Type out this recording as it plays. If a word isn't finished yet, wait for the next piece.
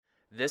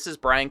This is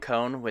Brian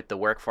Cohn with the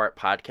Work For It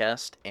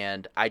podcast,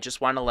 and I just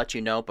want to let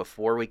you know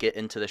before we get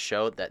into the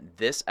show that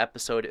this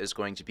episode is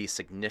going to be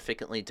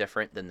significantly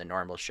different than the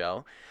normal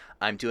show.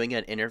 I'm doing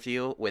an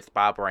interview with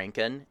Bob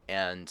Rankin,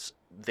 and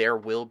there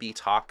will be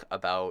talk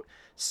about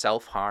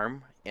self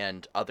harm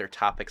and other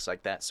topics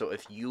like that. So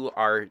if you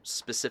are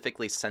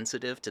specifically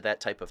sensitive to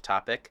that type of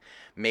topic,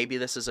 maybe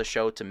this is a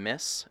show to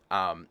miss.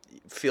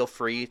 Feel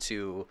free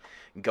to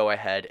go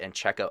ahead and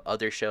check out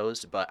other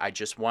shows, but I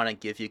just want to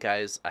give you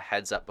guys a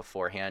heads up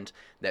beforehand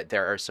that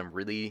there are some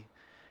really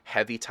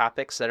heavy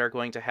topics that are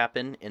going to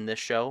happen in this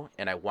show,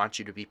 and I want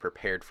you to be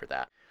prepared for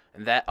that.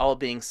 And that all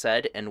being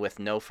said, and with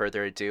no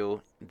further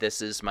ado,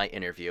 this is my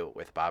interview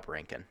with Bob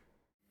Rankin.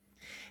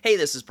 Hey,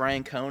 this is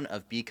Brian Cohn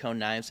of B Cone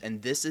Knives,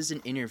 and this is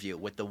an interview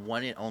with the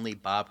one and only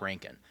Bob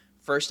Rankin.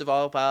 First of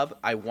all, Bob,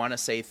 I want to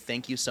say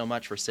thank you so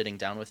much for sitting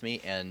down with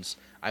me, and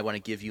I want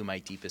to give you my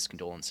deepest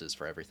condolences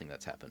for everything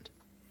that's happened.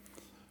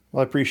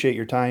 Well, I appreciate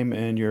your time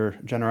and your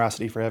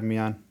generosity for having me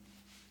on.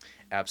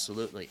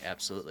 Absolutely,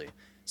 absolutely.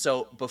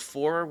 So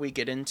before we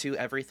get into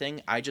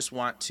everything, I just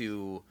want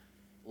to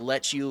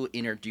let you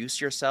introduce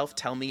yourself.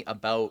 Tell me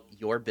about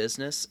your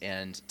business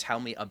and tell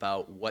me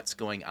about what's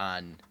going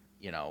on,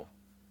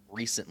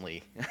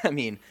 recently. I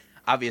mean,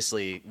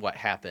 obviously what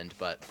happened,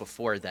 but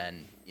before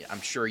then, yeah,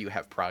 I'm sure you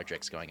have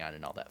projects going on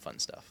and all that fun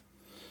stuff.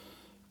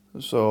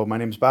 So my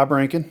name is Bob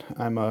Rankin.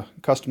 I'm a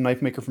custom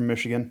knife maker from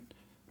Michigan.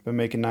 I've been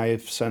making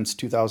knives since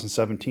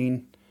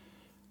 2017.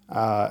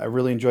 I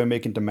really enjoy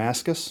making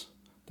Damascus.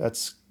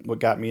 That's what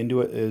got me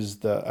into it, is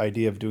the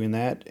idea of doing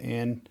that.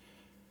 And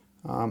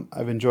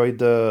I've enjoyed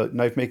the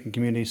knife making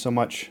community so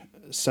much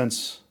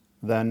since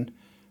then.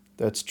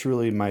 That's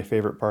truly my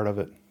favorite part of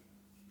it.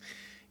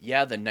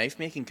 Yeah, the knife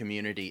making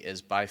community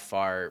is by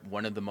far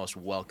one of the most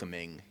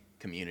welcoming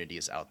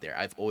communities out there.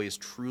 I've always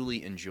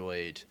truly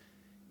enjoyed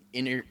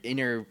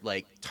inner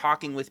like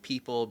talking with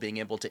people, being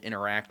able to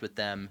interact with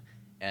them,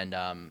 and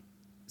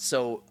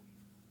so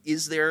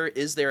is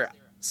there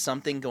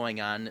something going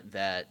on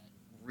that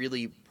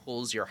really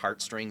pulls your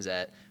heartstrings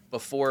at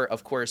before?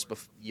 Of course,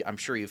 I'm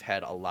sure you've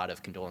had a lot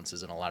of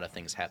condolences and a lot of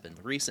things happened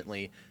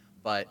recently.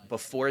 But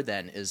before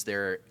then, is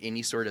there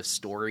any sort of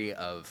story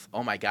of,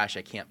 oh my gosh,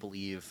 I can't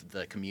believe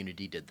the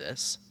community did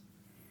this?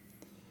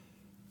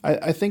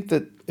 I think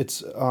that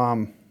it's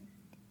along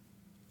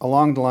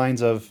the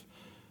lines of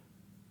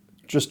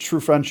just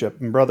true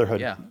friendship and brotherhood.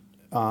 Yeah.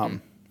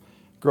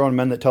 Grown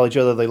men that tell each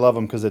other they love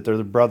them because that they're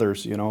the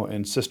brothers,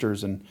 and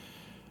sisters, and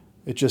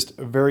it's just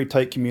a very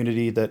tight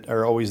community that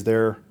are always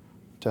there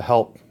to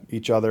help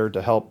each other,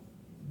 to help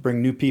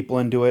bring new people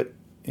into it,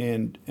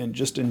 and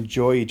just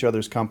enjoy each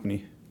other's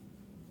company.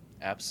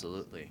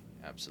 Absolutely.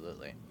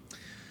 Absolutely.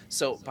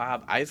 So,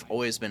 Bob, I've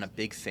always been a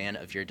big fan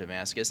of your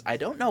Damascus. I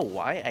don't know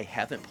why I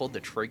haven't pulled the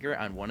trigger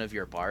on one of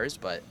your bars,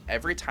 but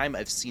every time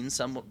I've seen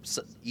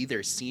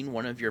either seen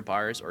one of your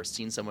bars or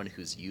seen someone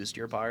who's used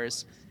your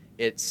bars,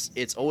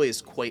 it's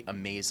always quite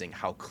amazing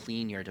how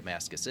clean your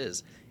Damascus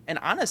is. And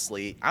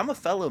honestly, I'm a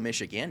fellow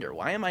Michigander.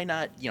 Why am I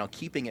not,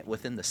 keeping it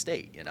within the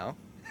state?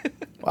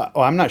 Well,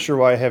 I'm not sure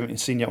why I haven't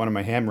seen yet one of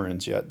my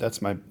hammer-ins yet.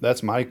 That's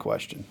my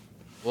question.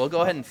 We'll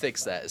go ahead and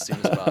fix that as soon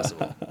as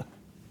possible.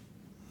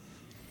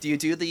 Do you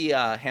do the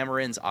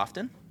hammer-ins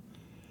often?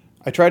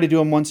 I try to do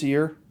them once a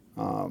year,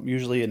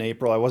 usually in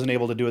April. I wasn't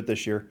able to do it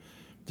this year.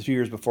 The few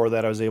years before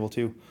that, I was able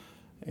to,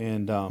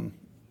 and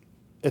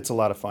it's a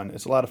lot of fun.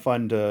 It's a lot of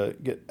fun to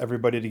get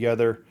everybody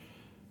together,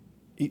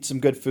 eat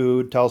some good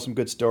food, tell some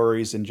good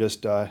stories, and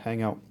just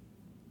hang out.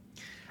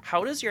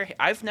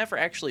 I've never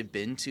actually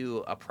been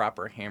to a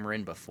proper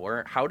hammer-in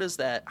before. How does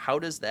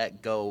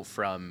that go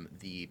from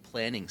the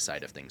planning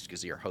side of things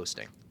because you're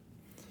hosting?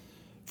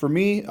 For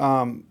me,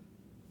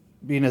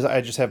 being as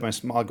I just have my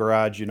small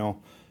garage,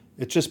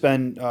 it's just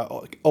been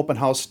open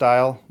house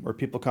style where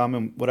people come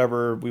and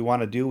whatever we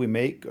want to do, we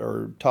make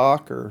or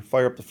talk or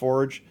fire up the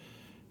forge,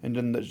 and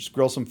then just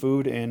grill some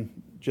food and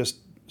just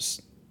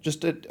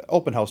an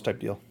open house type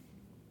deal.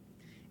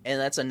 And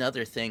that's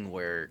another thing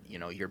where,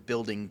 you're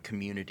building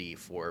community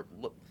for,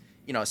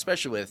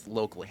 especially with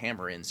local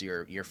hammer-ins,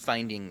 you're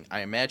finding,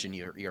 I imagine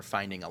you're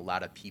finding a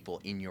lot of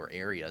people in your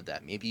area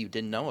that maybe you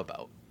didn't know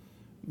about.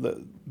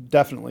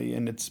 Definitely,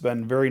 and it's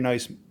been very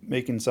nice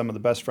making some of the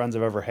best friends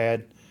I've ever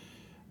had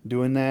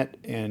doing that,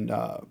 and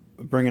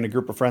bringing a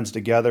group of friends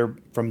together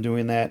from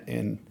doing that,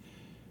 and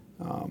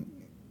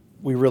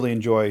we really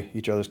enjoy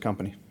each other's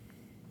company.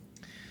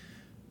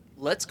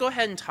 Let's go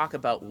ahead and talk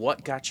about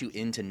what got you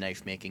into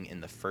knife making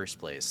in the first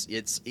place.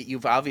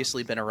 You've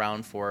obviously been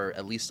around for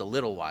at least a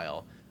little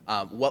while.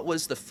 What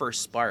was the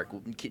first spark?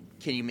 Can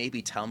you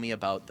maybe tell me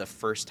about the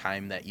first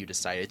time that you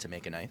decided to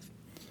make a knife?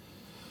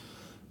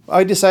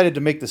 I decided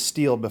to make the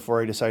steel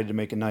before I decided to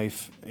make a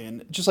knife,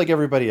 and just like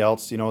everybody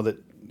else,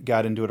 that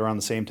got into it around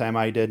the same time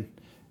I did,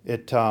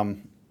 it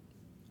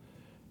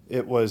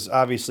it was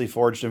obviously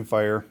forged in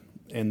fire,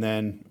 and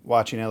then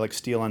watching Alex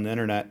Steel on the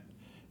internet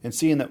and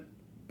seeing that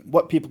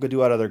what people could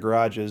do out of their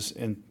garages,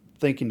 and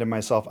thinking to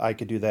myself I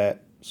could do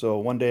that. So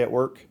one day at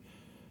work,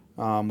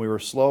 We were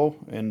slow,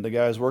 and the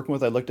guy I was working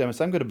with, I looked at him and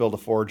said, "I'm going to build a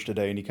forge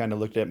today," and he kind of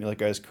looked at me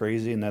like I was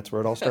crazy, and that's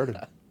where it all started.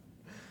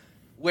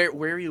 Where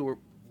were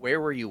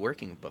you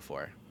working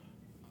before?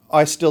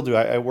 I still do.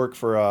 I work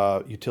for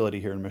a utility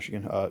here in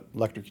Michigan,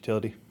 electric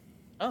utility.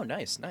 Oh,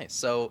 nice, nice.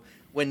 So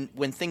when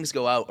things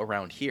go out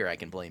around here, I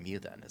can blame you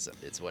then.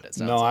 Is what it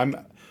No, sounds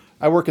like.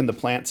 I work in the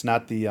plants,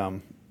 not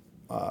the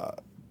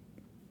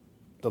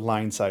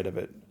line side of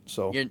it.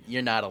 So,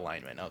 You're not a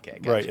lineman. Okay,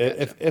 right. gotcha,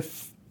 gotcha.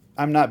 If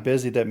I'm not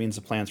busy, that means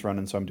the plant's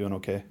running, so I'm doing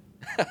okay.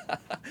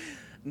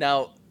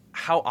 Now,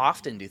 how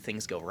often do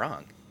things go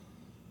wrong?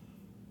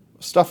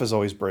 Stuff is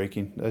always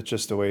breaking. That's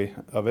just the way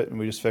of it, and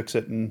we just fix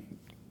it and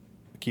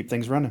keep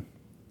things running.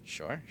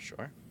 Sure,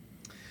 sure.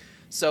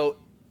 So,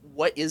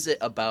 what is it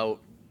about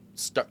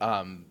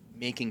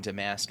making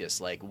Damascus?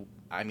 Like,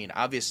 I mean,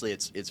 obviously,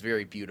 it's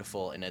very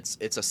beautiful, and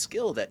it's a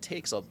skill that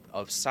takes a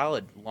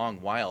solid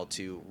long while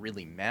to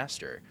really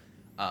master.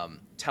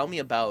 Tell me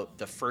about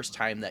the first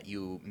time that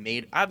you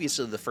made.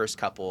 Obviously, the first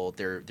couple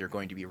they're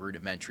going to be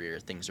rudimentary, or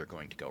things are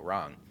going to go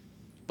wrong.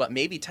 But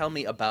maybe tell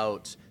me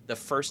about the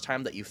first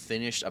time that you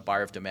finished a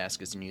bar of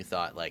Damascus and you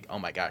thought like, oh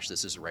my gosh,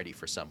 this is ready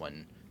for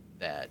someone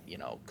that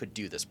could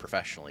do this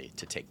professionally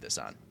to take this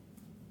on.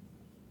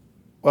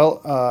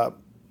 Well,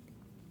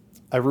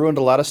 I ruined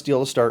a lot of steel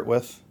to start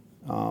with,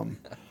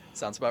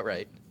 Sounds about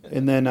right.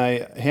 and then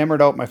I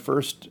hammered out my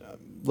first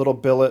little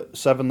billet,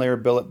 7-layer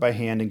billet by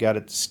hand, and got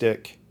it to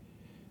stick,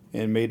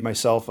 and made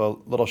myself a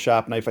little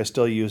shop knife I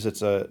still use.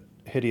 It's a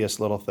hideous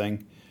little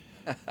thing,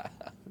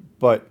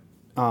 but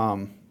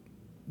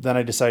then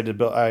I decided to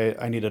build.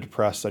 I needed a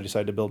press. So I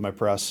decided to build my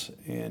press,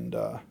 and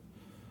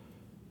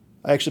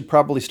I actually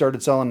probably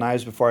started selling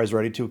knives before I was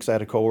ready to, because I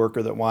had a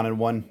coworker that wanted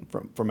one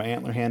from an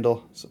antler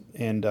handle,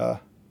 and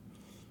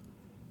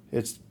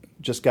it's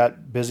just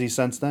got busy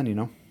since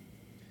then.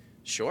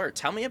 Sure.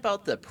 Tell me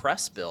about the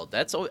press build.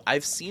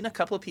 I've seen a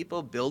couple of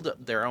people build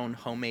their own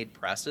homemade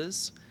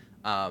presses.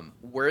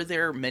 Were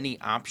there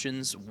many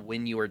options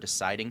when you were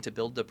deciding to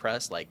build the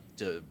press, like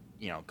to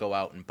go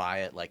out and buy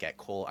it like at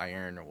Coal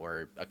Iron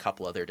or a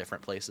couple other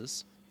different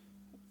places?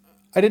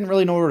 I didn't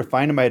really know where to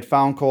find them. I had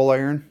found coal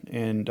iron,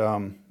 and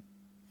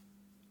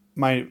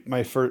my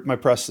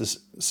press is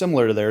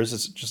similar to theirs.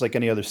 It's just like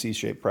any other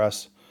C-shaped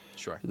press.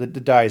 Sure. The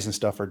dies and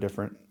stuff are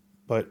different,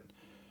 but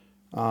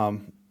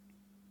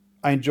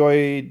I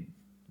enjoyed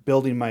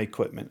building my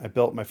equipment. I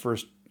built my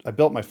forge.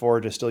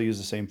 I still use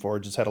the same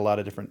forge. It's had a lot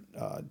of different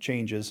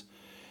changes.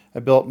 I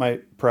built my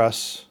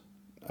press.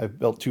 I've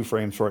built two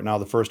frames for it now.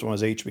 The first one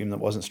was H-beam that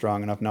wasn't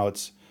strong enough. Now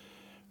it's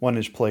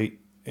 1-inch plate.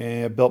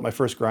 And I built my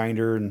first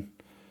grinder and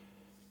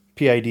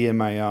PID in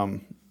my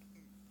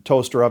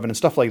toaster oven and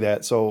stuff like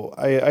that. So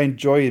I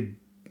enjoy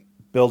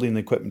building the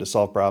equipment to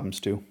solve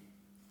problems too.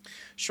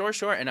 Sure,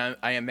 sure. And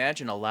I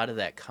imagine a lot of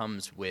that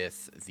comes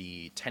with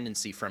the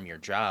tendency from your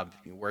job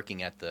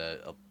working at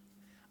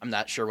I'm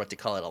not sure what to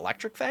call it,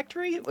 electric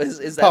factory? Is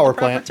that the Power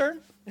proper plant. term?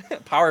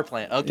 Power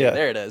plant. Okay, Yeah.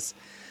 there it is.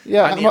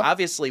 Yeah. I mean,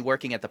 obviously,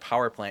 working at the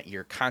power plant,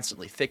 you're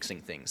constantly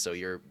fixing things. So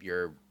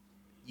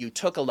you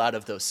took a lot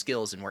of those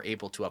skills and were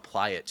able to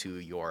apply it to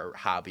your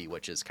hobby,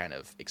 which has kind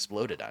of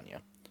exploded on you.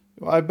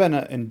 Well, I've been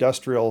an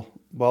industrial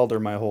welder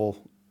my whole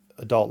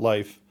adult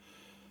life.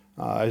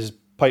 I was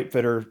pipe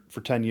fitter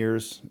for 10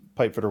 years,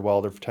 pipe fitter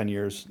welder for 10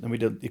 years. And we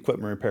did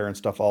equipment repair and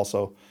stuff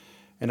also.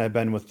 And I've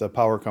been with the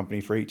power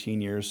company for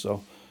 18 years.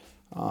 So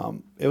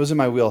it was in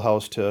my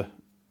wheelhouse to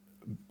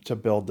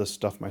build this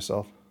stuff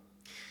myself.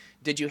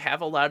 Did you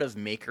have a lot of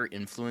maker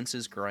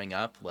influences growing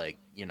up? Like,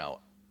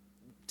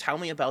 tell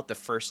me about the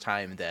first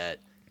time that,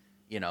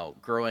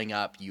 growing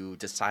up, you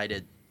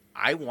decided,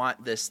 I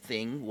want this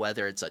thing,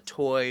 whether it's a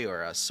toy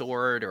or a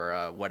sword or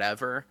a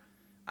whatever.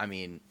 I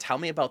mean, tell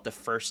me about the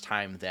first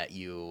time that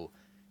you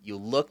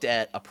looked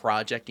at a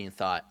project and you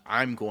thought,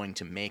 I'm going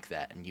to make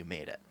that, and you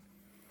made it.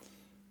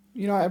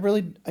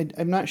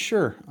 I'm not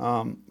sure.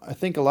 I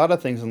think a lot of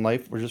things in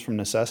life were just from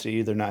necessity,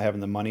 either not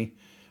having the money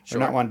or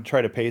not Sure. wanting to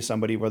try to pay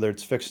somebody, whether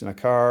it's fixing a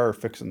car or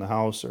fixing the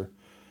house. Or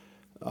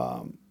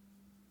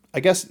I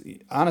guess,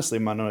 honestly,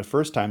 one of my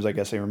first times I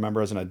guess I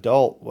remember as an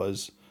adult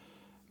was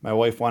my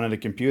wife wanted a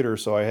computer,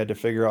 so I had to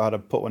figure out how to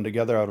put one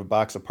together out of a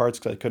box of parts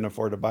because I couldn't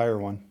afford to buy her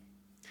one.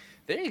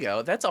 There you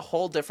go. That's a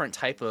whole different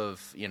type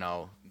of,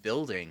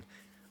 building.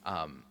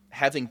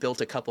 Having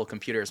built a couple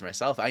computers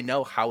myself, I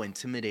know how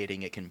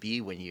intimidating it can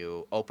be when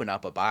you open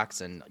up a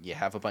box and you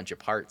have a bunch of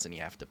parts and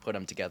you have to put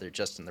them together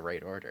just in the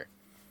right order.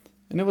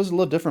 And it was a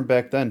little different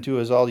back then too.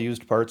 It was all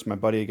used parts my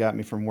buddy got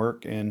me from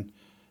work, and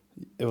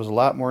it was a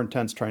lot more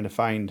intense trying to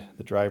find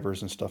the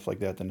drivers and stuff like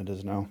that than it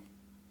is now.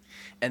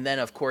 And then,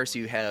 of course,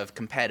 you have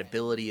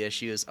compatibility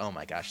issues. Oh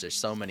my gosh, there's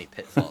so many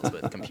pitfalls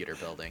with computer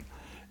building.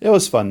 It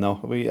was fun though.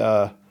 We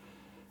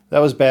that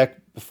was back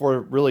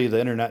before really the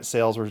internet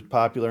sales were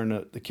popular,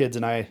 and the kids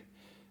and I,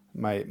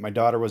 my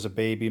daughter was a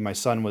baby, my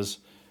son was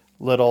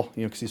little,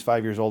 because he's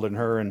 5 years older than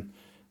her, and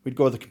we'd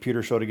go to the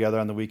computer show together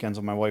on the weekends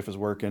when my wife was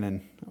working,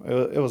 and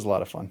it was a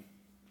lot of fun.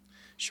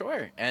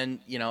 Sure. And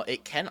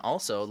it can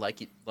also,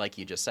 like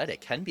you just said, it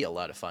can be a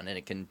lot of fun and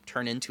it can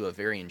turn into a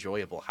very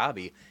enjoyable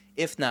hobby,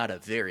 if not a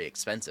very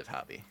expensive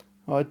hobby.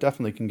 Oh, it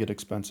definitely can get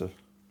expensive.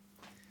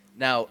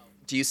 Now,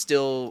 do you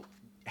still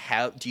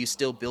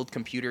build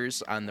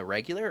computers on the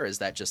regular, or is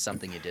that just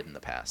something you did in the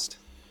past?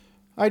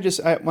 When I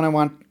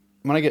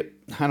get,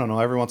 I don't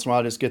know, every once in a while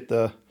I just get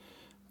the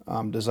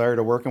desire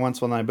to work, and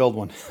once when I build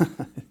one.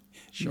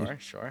 Sure,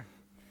 sure.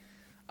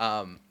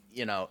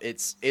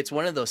 It's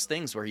one of those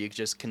things where you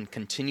just can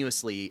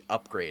continuously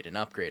upgrade and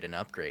upgrade and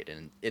upgrade,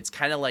 and it's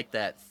kind of like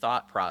that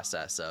thought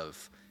process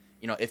of,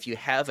 if you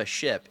have a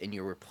ship and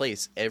you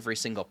replace every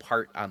single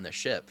part on the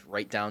ship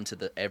right down to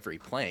the every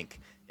plank,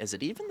 is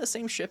it even the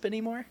same ship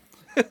anymore?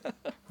 It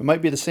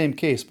might be the same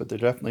case, but they're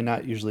definitely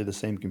not usually the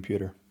same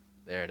computer.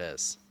 There it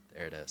is.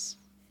 There it is.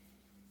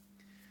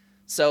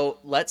 So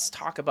let's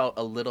talk about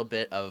a little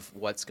bit of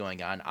what's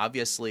going on.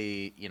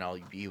 Obviously,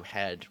 you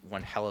had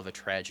one hell of a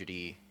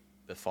tragedy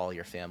befall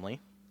your family.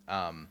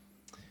 Um,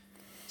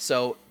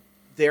 so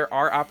there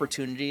are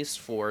opportunities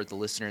for the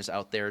listeners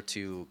out there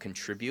to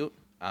contribute.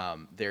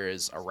 There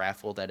is a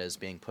raffle that is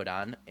being put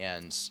on,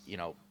 and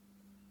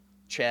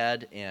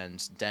Chad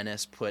and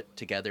Dennis put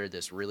together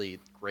this really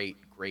great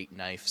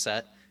knife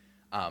set.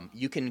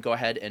 You can go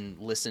ahead and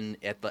listen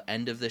at the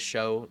end of the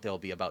show. There'll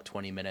be about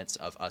 20 minutes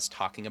of us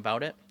talking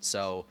about it.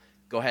 So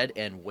go ahead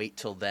and wait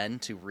till then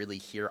to really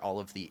hear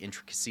all of the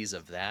intricacies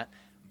of that.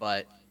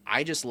 But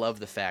I just love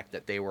the fact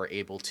that they were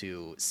able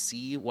to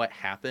see what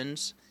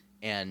happened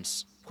and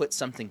put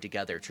something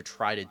together to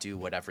try to do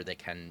whatever they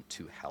can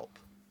to help.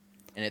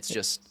 And it's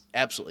just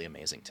absolutely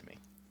amazing to me.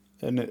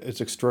 And it's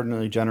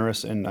extraordinarily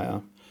generous, and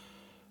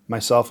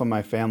myself and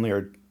my family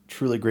are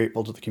truly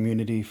grateful to the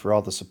community for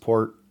all the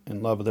support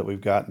and love that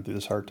we've gotten through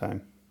this hard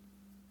time.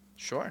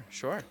 Sure,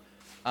 sure.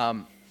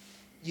 Um,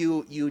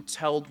 you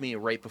told me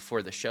right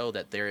before the show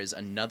that there is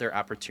another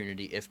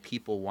opportunity if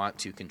people want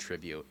to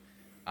contribute,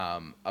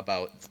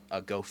 about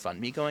a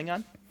GoFundMe going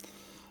on.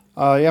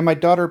 Yeah, my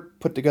daughter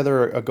put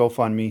together a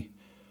GoFundMe.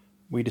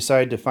 We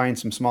decided to find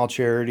some small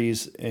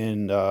charities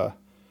and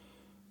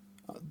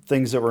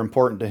things that were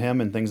important to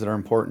him and things that are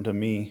important to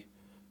me.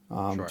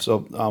 Sure.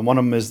 One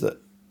of them is that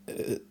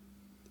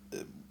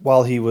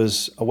while he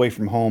was away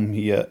from home,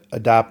 he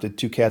adopted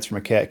two cats from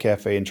a cat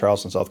cafe in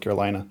Charleston, South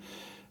Carolina.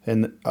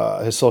 And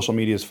his social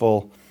media is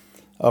full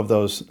of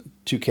those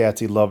two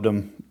cats. He loved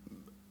them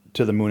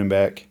to the moon and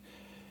back.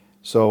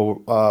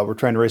 So we're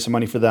trying to raise some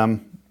money for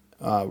them.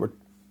 We're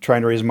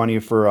trying to raise money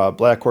for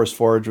Black Horse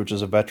Forge, which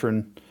is a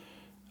veteran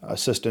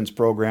assistance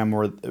program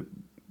where it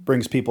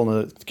brings people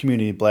in the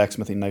community,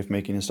 blacksmithing, knife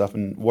making, and stuff.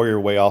 And Warrior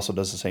Way also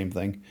does the same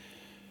thing.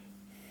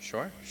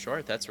 Sure,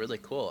 sure. That's really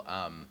cool.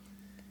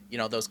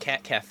 Those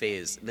cat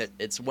cafes, that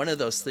it's one of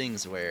those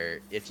things where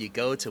if you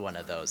go to one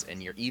of those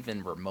and you're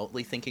even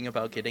remotely thinking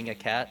about getting a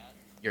cat,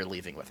 you're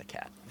leaving with a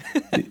cat.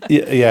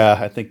 Yeah,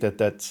 I think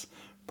that's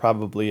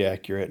probably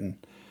accurate. And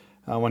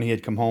when he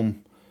had come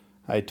home,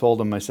 I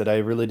told him, I said, I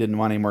really didn't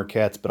want any more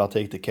cats, but I'll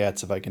take the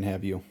cats if I can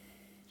have you.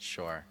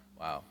 Sure.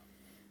 Wow.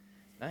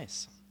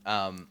 Nice.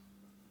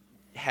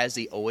 Has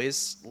he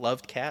always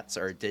loved cats,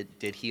 or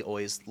did he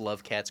always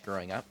love cats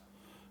growing up?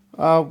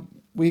 Uh,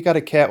 we got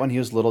a cat when he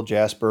was little,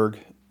 Jasperg,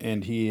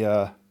 and he's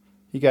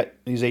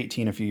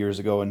 18 a few years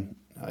ago, and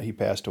he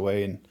passed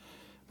away. And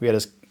we had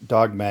his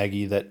dog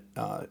Maggie that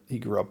he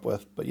grew up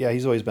with. But yeah,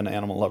 he's always been an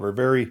animal lover,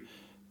 very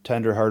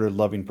tender-hearted,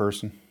 loving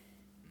person.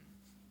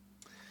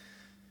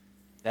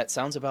 That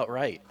sounds about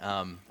right.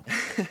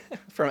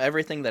 From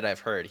everything that I've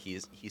heard, he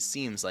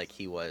seems like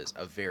he was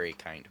a very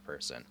kind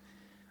person.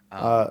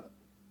 Um,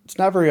 It's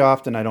not very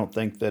often, I don't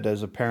think, that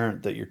as a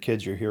parent that your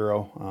kid's your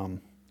hero.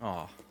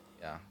 oh,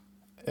 yeah.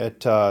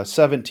 At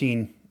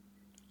 17,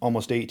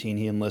 almost 18,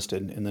 he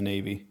enlisted in the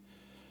Navy.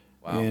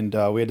 Wow. And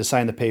we had to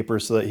sign the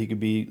papers so that he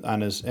could be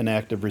on his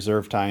inactive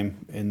reserve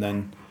time. And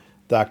then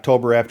the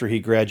October after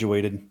he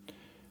graduated,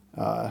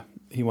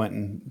 he went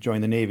and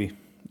joined the Navy.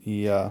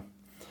 He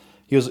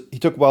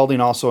took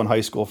welding also in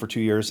high school for 2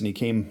 years, and he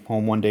came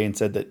home one day and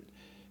said that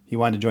he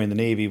wanted to join the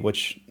Navy.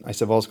 Which I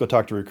said, well, let's go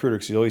talk to a recruiter,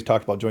 because he always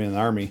talked about joining the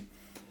Army.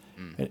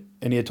 Mm.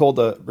 And he had told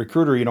the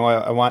recruiter,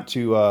 I want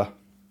to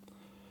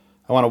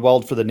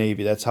weld for the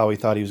Navy. That's how he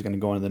thought he was going to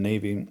go into the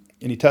Navy.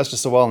 And he tested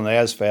so well in the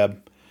ASFAB.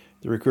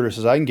 The recruiter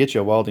says, I can get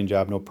you a welding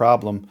job, no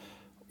problem.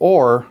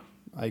 Or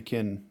I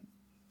can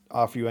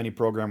offer you any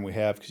program we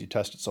have because you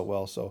tested so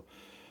well. So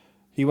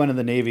he went in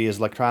the Navy as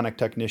electronic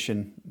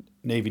technician,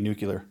 Navy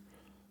nuclear.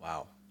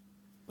 Wow.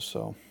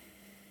 So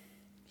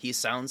He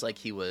sounds like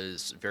he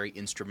was very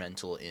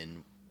instrumental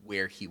in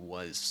where he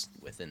was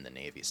within the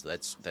Navy. So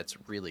that's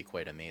really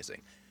quite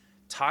amazing.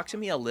 Talk to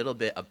me a little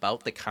bit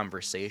about the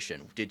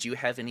conversation. Did you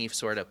have any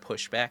sort of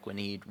pushback when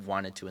he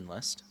wanted to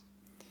enlist?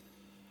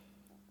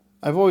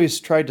 I've always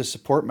tried to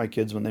support my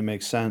kids when they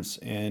make sense.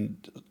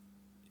 And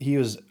he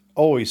was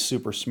always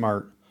super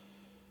smart.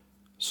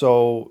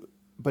 So,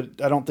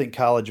 but I don't think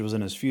college was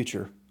in his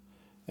future.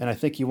 And I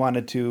think he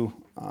wanted to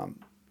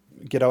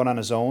get out on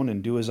his own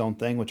and do his own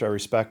thing, which I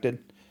respected.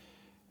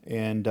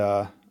 And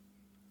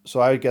So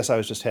I guess I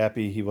was just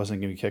happy he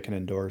wasn't going to be kicking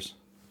indoors.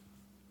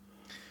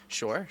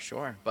 Sure,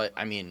 sure. But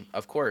I mean,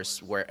 of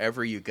course,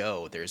 wherever you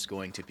go, there's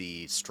going to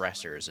be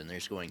stressors and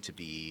there's going to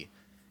be,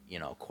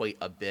 quite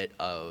a bit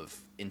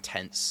of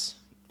intense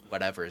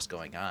whatever is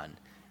going on.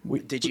 We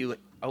Did you?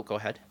 Oh, go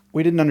ahead.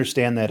 we didn't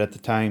understand that at the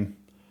time.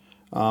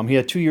 He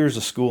had 2 years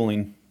of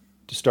schooling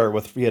to start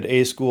with. He had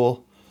A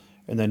school,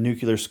 and then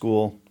nuclear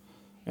school,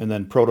 and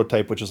then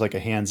prototype, which is like a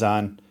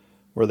hands-on,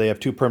 where they have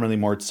two permanently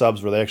moored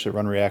subs where they actually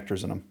run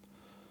reactors in them.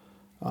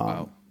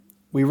 Wow.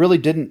 We really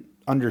didn't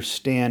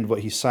understand what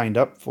he signed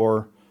up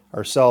for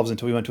ourselves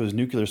until we went to his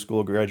nuclear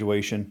school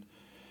graduation,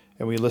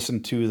 and we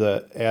listened to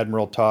the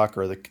admiral talk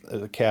or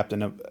the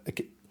captain of.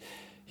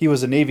 He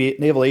was a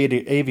naval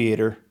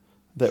aviator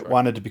that Sure.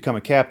 wanted to become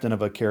a captain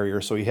of a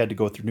carrier, so he had to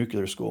go through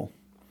nuclear school.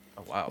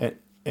 Oh, wow.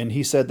 And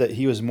he said that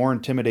he was more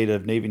intimidated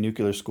of Navy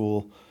nuclear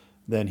school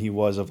than he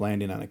was of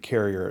landing on a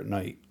carrier at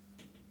night.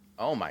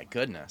 Oh my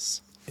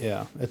goodness.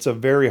 Yeah, it's a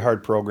very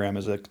hard program.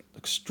 It's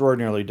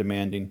extraordinarily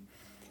demanding,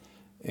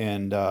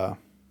 and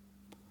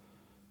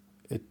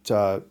it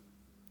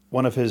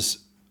one of his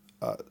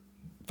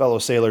fellow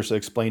sailors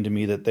explained to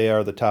me that they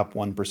are the top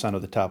 1%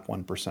 of the top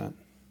 1%.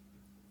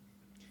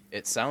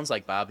 It sounds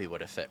like Bobby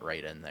would have fit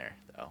right in there,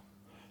 though.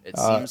 It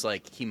Uh, seems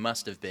like he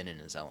must have been in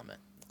his element.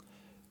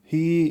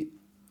 he,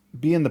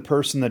 being the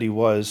person that he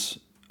was,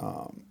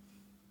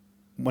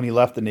 when he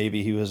left the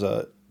Navy, he was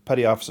a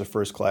petty officer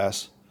first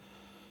class.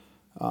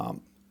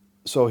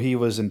 So he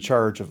was in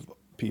charge of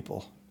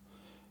people.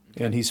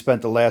 Okay. And he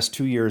spent the last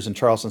 2 years in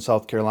Charleston,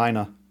 South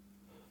Carolina,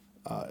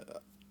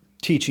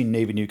 teaching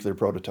Navy nuclear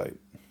prototype.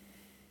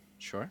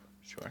 Sure,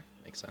 sure.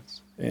 Makes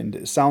sense. And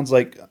it sounds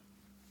like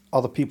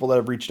all the people that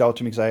have reached out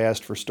to me because I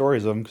asked for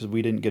stories of them because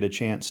we didn't get a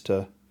chance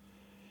to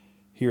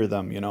hear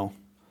them.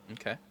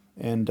 Okay.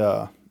 And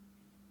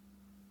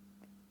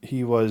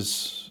he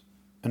was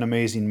an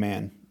amazing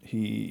man.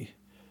 He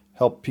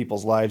helped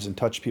people's lives and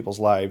touched people's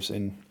lives.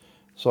 And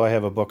so I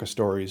have a book of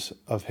stories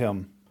of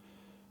him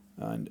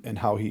and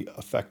how he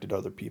affected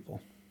other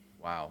people.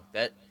 Wow.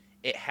 That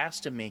it has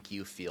to make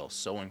you feel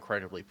so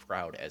incredibly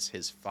proud as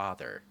his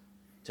father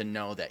to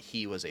know that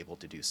he was able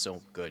to do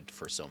so good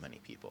for so many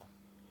people.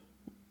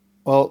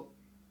 Well,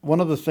 one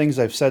of the things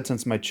I've said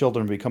since my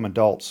children become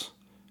adults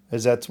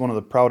is that's one of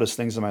the proudest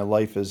things in my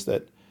life is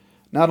that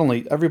not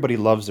only everybody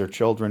loves their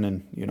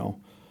children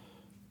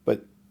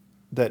but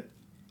that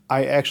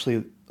I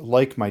actually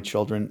like my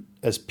children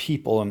as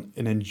people and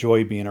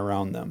enjoy being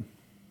around them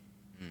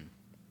Mm,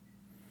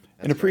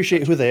 and that's very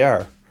appreciate who touching. they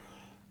are,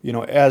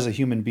 as a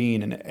human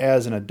being and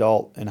as an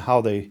adult and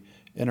how they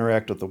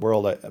interact with the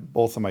world.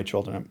 Both of my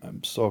children,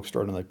 I'm so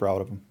extraordinarily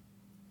proud of them.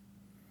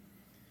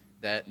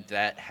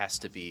 That has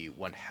to be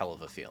one hell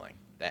of a feeling.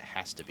 That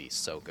has to be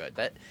so good.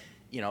 That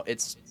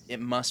it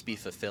must be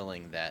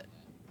fulfilling that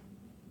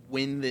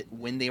when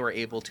they were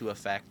able to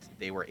affect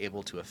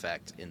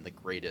in the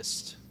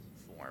greatest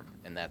form,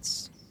 and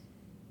that's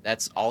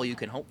all you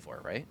can hope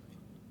for, right?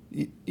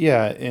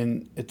 Yeah,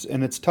 and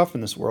it's tough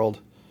in this world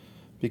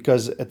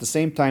because at the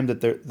same time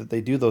that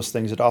they do those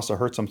things, it also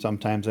hurts them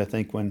sometimes. I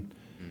think when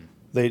Mm,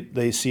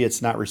 they see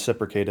it's not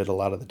reciprocated a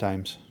lot of the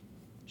times.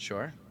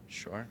 sure,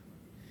 sure.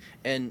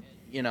 And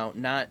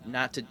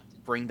not to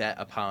bring that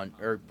upon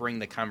or bring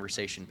the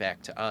conversation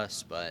back to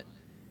us, but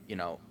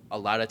a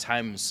lot of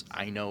times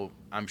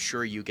I'm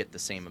sure you get the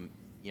same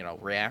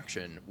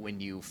reaction when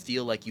you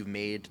feel like you've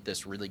made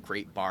this really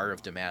great bar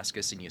of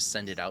Damascus and you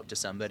send it out to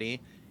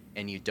somebody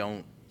and you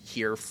don't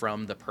hear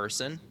from the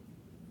person.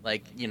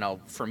 Like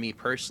for me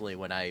personally,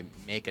 when I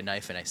make a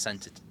knife and I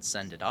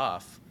send it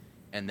off,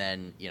 and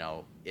then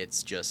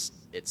it's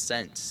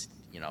sent,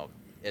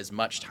 as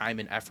much time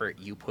and effort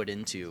you put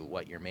into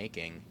what you're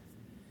making,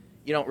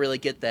 you don't really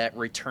get that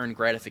return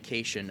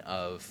gratification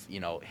of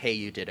hey,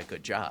 you did a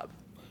good job.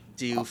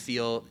 Do you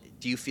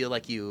feel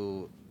like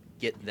you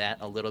get that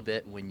a little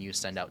bit when you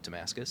send out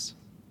Damascus?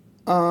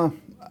 Uh,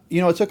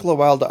 it took a little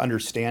while to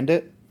understand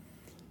it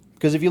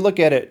because if you look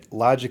at it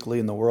logically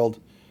in the world,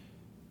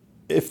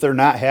 if they're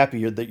not happy,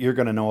 you're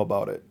going to know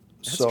about it.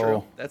 That's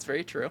true. So That's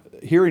very true.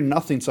 hearing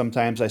nothing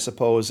sometimes, I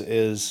suppose,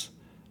 is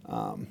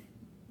um,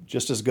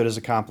 just as good as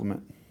a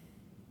compliment.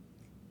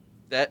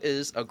 That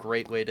is a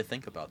great way to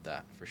think about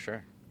that, for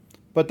sure.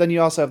 But then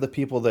you also have the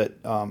people that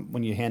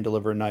when you hand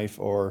deliver a knife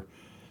or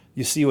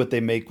you see what they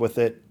make with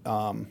it.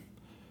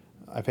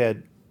 I've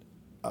had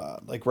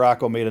like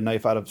Rocco made a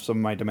knife out of some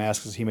of my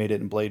Damascus. He made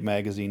it in Blade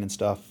magazine and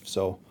stuff.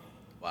 So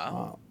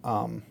Wow.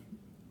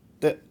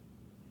 that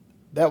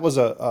that was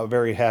a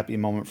very happy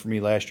moment for me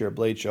last year at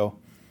Blade Show.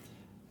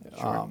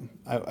 Sure.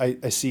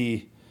 I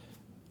see.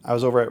 I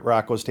was over at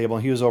Rocco's table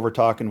and he was over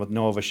talking with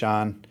Noah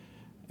Vachon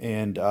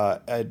and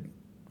Ed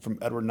from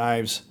Edward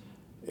Knives,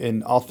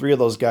 and all three of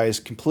those guys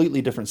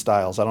completely different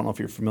styles. I don't know if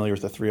you're familiar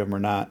with the three of them or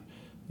not.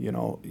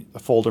 A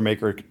folder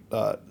maker,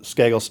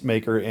 skaggle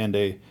maker, and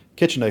a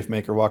kitchen knife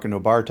maker walking to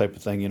a bar type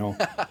of thing.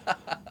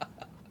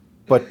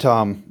 But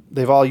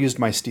they've all used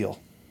my steel,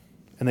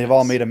 and they've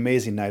all Nice. made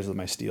amazing knives with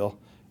my steel,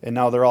 and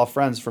now they're all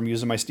friends from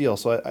using my steel.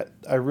 So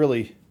I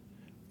really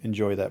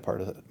enjoy that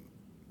part of it.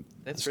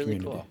 That's this really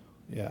community. cool.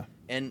 Yeah.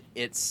 And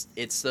it's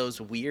those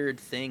weird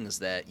things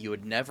that you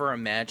would never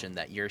imagine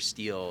that your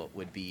steel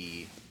would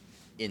be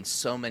in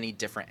so many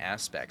different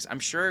aspects. I'm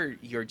sure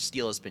your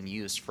steel has been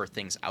used for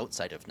things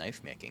outside of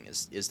knife making.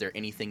 Is there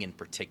anything in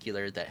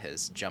particular that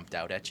has jumped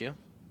out at you?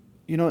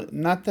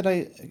 Not that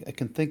I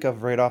can think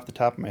of right off the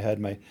top of my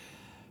head.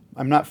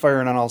 I'm not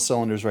firing on all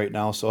cylinders right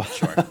now, so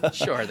Sure.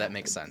 Sure, that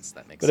makes sense.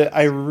 That makes but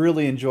I sense.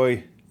 really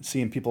enjoy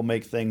seeing people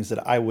make things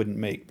that I wouldn't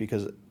make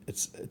because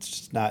it's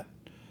just not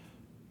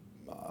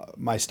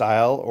my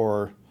style,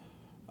 or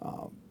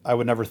I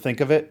would never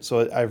think of it.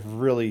 So I've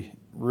really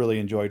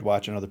enjoyed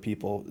watching other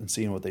people and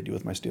seeing what they do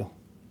with my steel.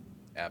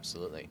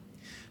 Absolutely.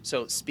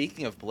 So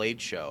speaking of Blade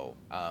Show,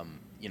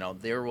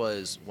 there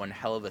was one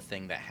hell of a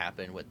thing that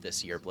happened with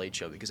this year Blade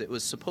Show because it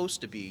was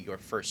supposed to be your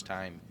first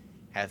time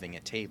having a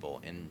table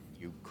and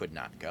you could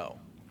not go.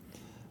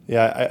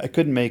 Yeah, I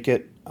couldn't make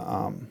it.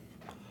 And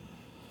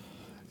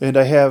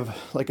I have,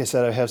 like I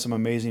said, I have some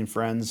amazing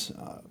friends,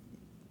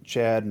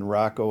 Chad and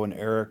Rocco and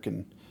Eric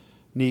and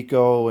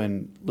Nico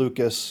and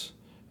Lucas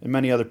and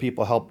many other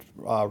people helped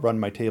run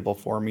my table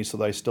for me, so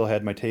that I still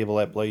had my table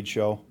at Blade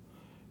Show,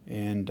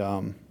 and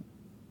that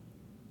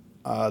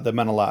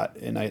meant a lot.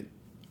 And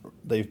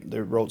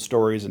they wrote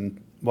stories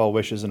and well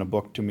wishes in a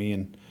book to me,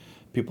 and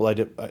people I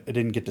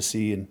didn't get to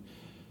see, and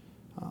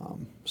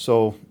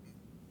so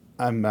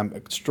I'm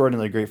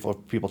extraordinarily grateful for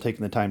people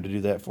taking the time to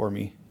do that for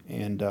me,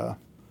 and I'm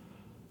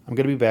going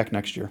to be back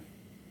next year.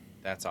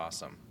 That's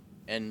awesome.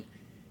 And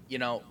you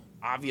know,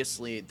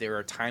 obviously there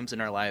are times in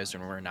our lives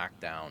when we're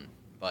knocked down,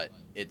 but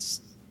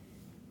it's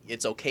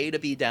okay to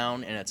be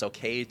down and it's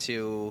okay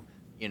to,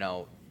 you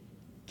know,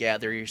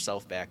 gather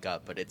yourself back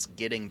up, but it's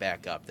getting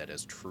back up that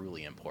is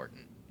truly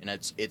important. And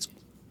it's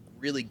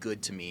really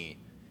good to me.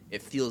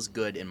 It feels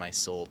good in my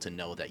soul to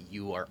know that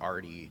you are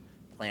already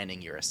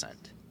planning your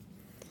ascent.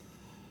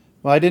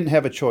 Well, I didn't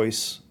have a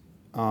choice.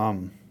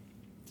 Um,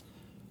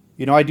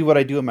 I do what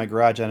I do in my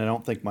garage, and I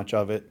don't think much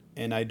of it,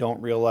 and I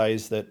don't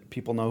realize that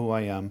people know who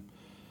I am,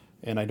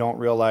 and I don't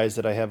realize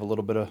that I have a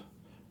little bit of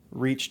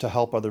reach to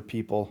help other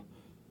people.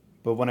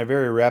 But when I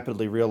very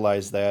rapidly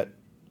realized that,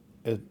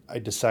 I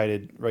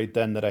decided right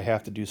then that I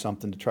have to do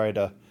something to try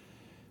to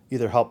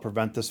either help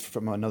prevent this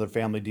from another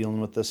family dealing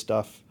with this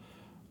stuff,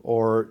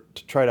 or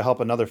to try to help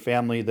another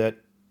family that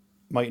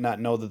might not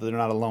know that they're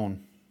not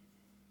alone.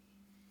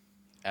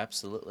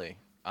 Absolutely.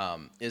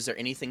 Is there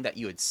anything that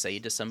you would say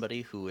to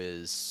somebody who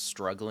is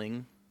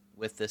struggling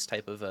with this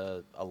type of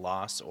a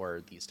loss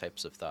or these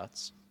types of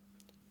thoughts?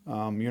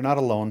 You're not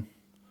alone.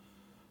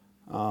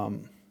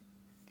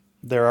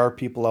 There are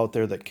people out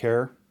there that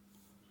care,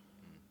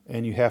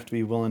 and you have to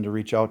be willing to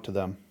reach out to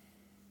them.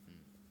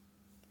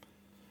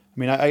 I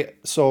mean,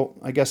 so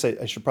I guess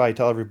I should probably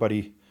tell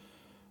everybody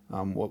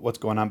what's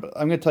going on, but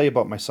I'm going to tell you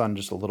about my son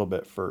just a little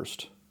bit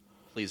first.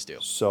 Please do.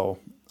 So,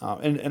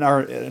 and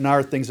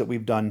our things that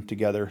we've done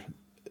together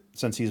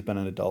since he's been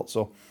an adult.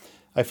 So,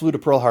 I flew to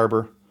Pearl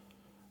Harbor,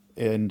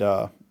 and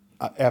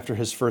after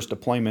his first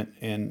deployment,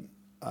 and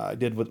I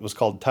did what was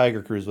called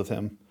Tiger Cruise with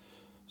him.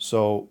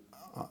 So,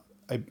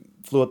 I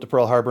flew up to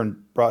Pearl Harbor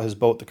and brought his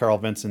boat, the Carl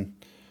Vinson,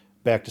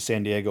 back to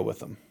San Diego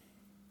with him.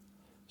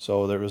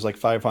 So there was like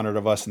 500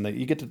 of us, and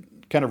you get to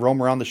kind of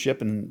roam around the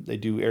ship, and they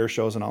do air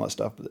shows and all that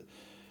stuff. But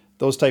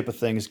those type of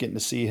things, getting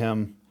to see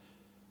him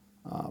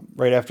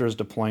right after his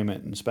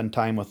deployment and spend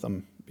time with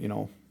him,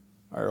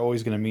 are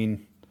always going to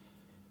mean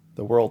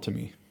the world to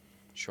me.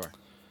 Sure.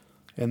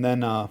 And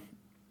then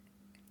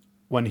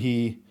when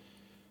because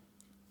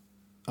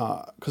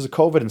of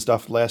COVID and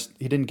stuff,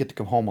 he didn't get to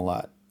come home a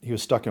lot. He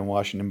was stuck in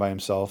Washington by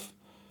himself.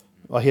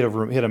 Well, he had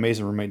an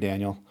amazing roommate,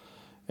 Daniel,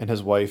 and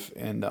his wife,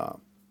 and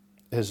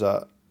his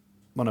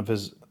one of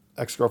his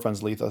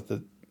ex-girlfriends, Letha,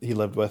 that he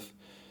lived with.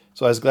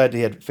 So I was glad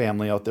he had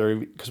family out there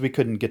because we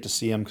couldn't get to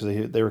see him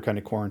because they were kind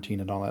of quarantined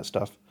and all that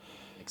stuff.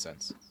 Makes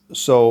sense.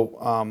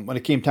 So when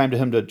it came time to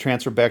him to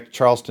transfer back to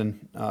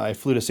Charleston, I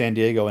flew to San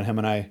Diego, and him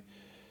and I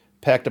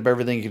packed up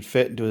everything he could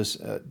fit into his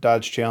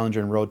Dodge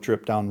Challenger and road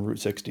trip down Route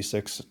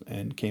 66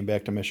 and came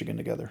back to Michigan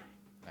together.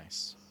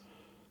 Nice.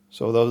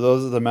 So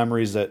those are the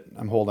memories that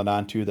I'm holding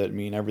on to that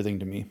mean everything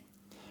to me.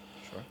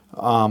 Sure.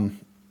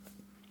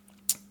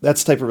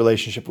 That's the type of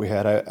relationship we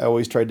had. I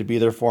always tried to be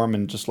there for him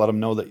and just let him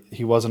know that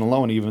he wasn't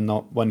alone, even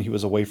though when he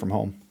was away from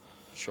home.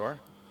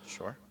 Sure.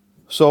 Sure.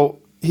 So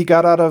he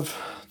got out of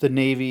the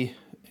Navy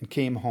and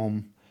came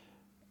home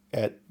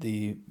at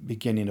the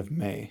beginning of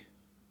May.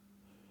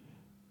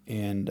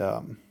 And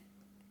on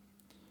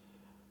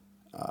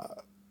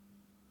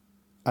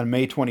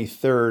May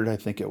 23rd, I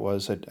think it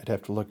was, I'd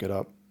have to look it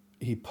up,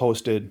 he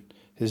posted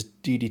his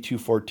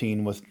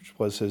DD-214, which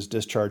was his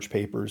discharge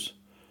papers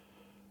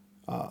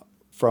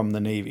from the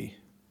Navy.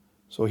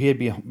 So he had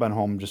been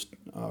home just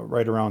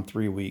right around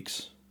 3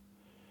 weeks.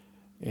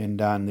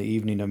 And on the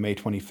evening of May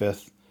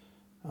 25th,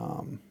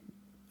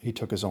 he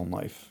took his own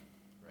life.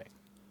 Right.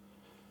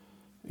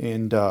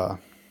 And the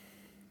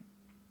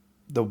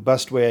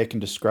best way I can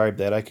describe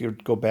that, I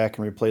could go back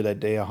and replay that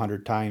day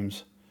 100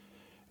 times.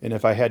 And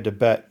if I had to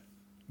bet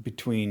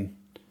between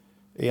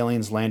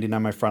aliens landing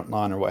on my front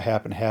lawn or what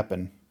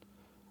happened,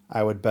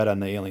 I would bet on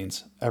the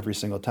aliens every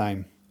single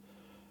time.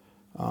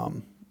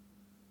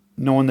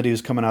 Knowing that he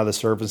was coming out of the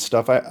service and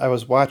stuff, I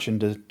was watching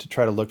to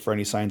try to look for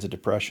any signs of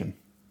depression.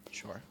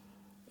 Sure.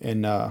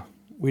 And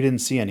we didn't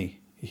see any.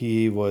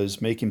 He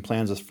was making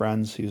plans with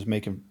friends. He was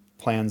making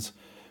plans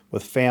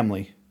with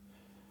family.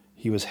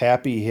 He was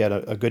happy. He had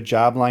a good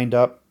job lined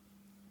up.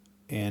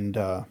 And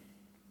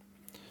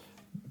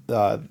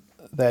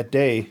that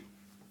day,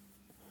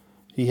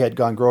 he had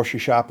gone grocery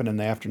shopping in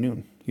the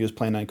afternoon. He was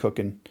planning on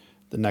cooking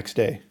the next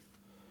day.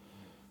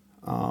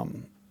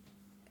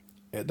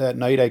 That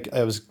night,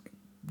 I was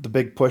the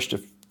big push to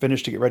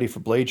finish to get ready for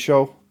Blade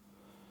Show.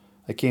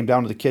 I came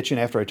down to the kitchen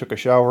after I took a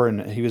shower,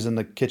 and he was in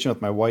the kitchen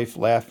with my wife,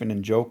 laughing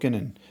and joking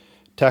and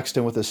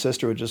texting with his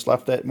sister who had just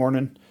left that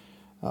morning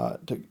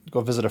to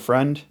go visit a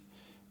friend,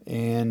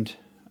 and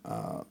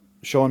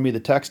showing me the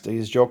text.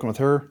 He's joking with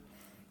her,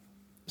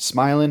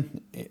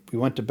 smiling. We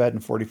went to bed,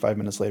 and 45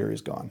 minutes later,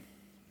 he's gone.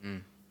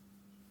 Mm.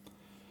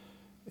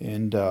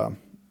 And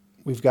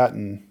we've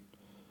gotten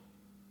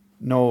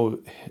no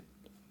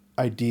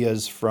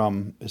ideas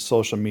from his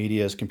social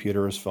media, his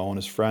computer, his phone,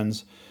 his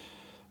friends,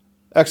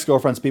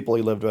 ex-girlfriends, people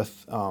he lived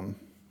with.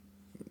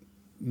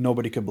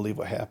 Nobody could believe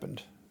what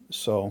happened.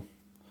 So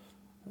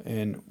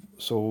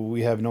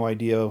we have no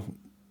idea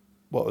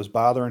what was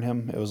bothering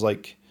him. It was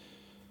like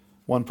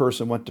one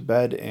person went to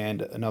bed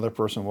and another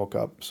person woke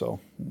up. So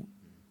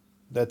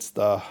that's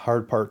the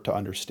hard part to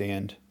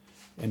understand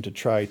and to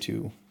try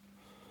to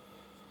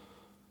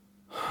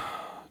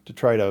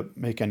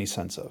make any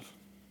sense of.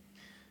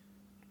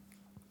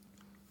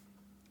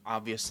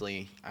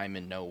 Obviously, I'm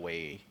in no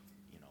way,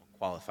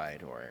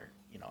 qualified, or,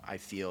 I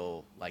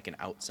feel like an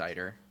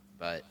outsider,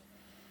 but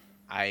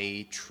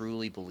I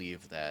truly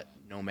believe that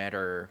no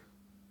matter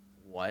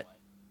what,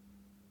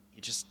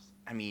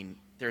 I mean,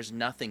 there's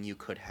nothing you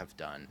could have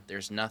done.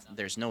 There's no,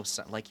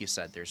 like you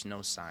said, there's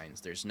no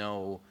signs, there's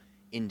no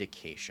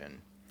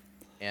indication.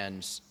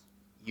 And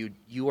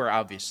you are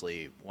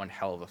obviously one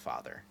hell of a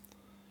father.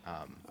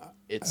 Um,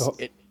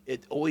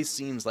 it always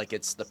seems like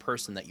it's the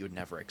person that you would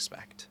never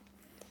expect.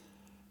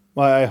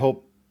 Well, I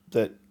hope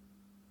that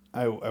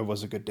I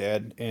was a good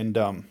dad, and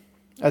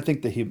I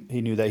think that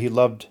he knew that he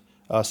loved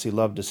us. He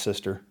loved his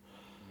sister.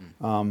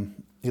 Mm.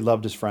 He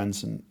loved his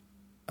friends, and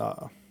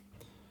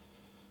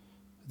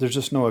there's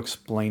just no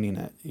explaining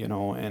it,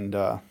 And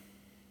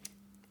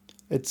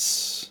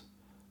it's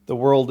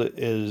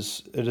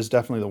it is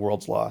definitely the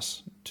world's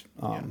loss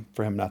Yeah.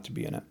 for him not to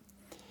be in it.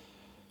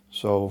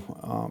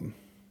 So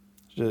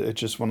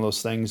it's just one of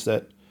those things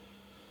that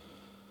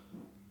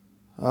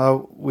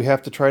we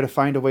have to try to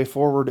find a way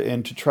forward,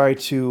 and to try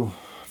to,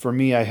 for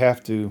me, I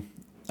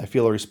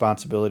feel a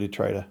responsibility to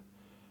try to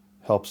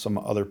help some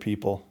other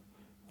people,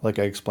 like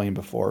I explained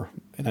before,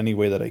 in any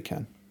way that I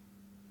can.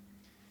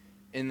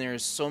 And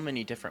there's so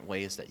many different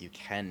ways that you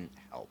can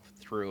help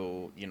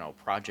through,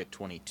 Project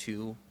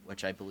 22,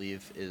 which I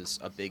believe is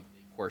a big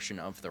portion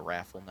of the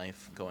raffle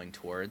knife going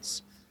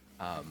towards.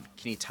 Can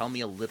you tell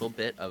me a little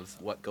bit of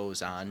what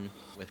goes on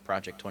with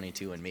Project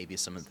 22 and maybe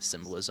some of the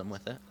symbolism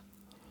with it?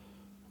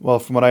 Well,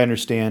 from what I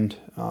understand,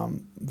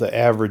 the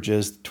average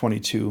is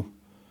 22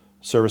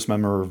 service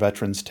member or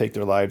veterans take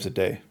their lives a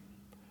day,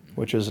 Mm.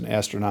 which is an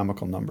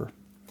astronomical number.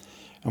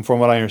 And from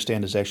what I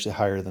understand, is actually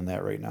higher than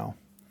that right now.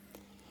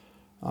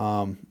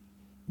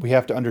 We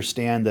have to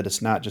understand that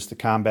it's not just the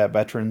combat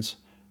veterans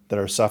that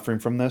are suffering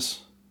from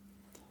this,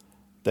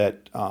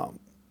 that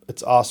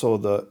it's also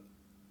the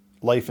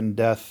life and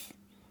death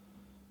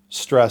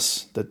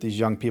stress that these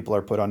young people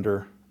are put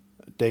under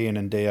day in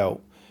and day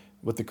out,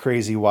 with the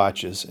crazy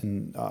watches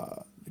and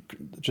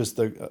just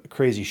the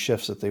crazy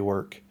shifts that they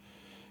work.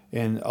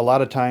 And a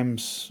lot of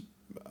times,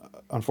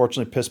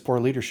 unfortunately, piss poor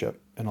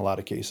leadership in a lot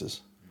of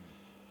cases.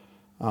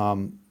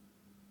 One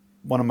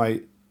of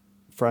my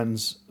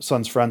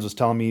son's friends was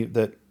telling me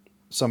that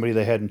somebody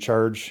they had in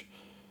charge,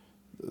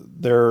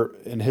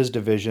 in his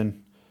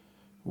division,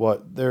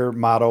 what their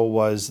motto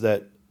was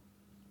that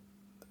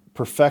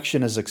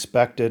perfection is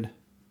expected,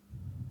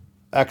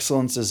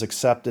 excellence is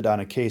accepted on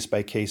a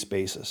case-by-case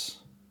basis.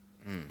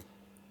 Mm.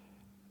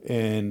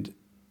 And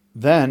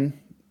then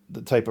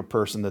the type of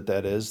person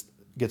that is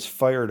gets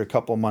fired a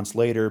couple of months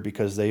later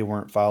because they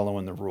weren't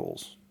following the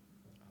rules.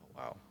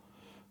 Oh, wow.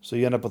 So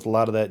you end up with a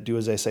lot of that do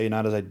as I say,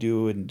 not as I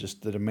do, and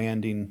just the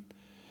demanding.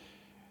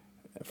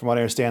 From what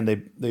I understand,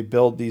 they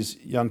build these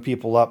young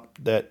people up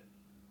that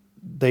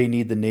they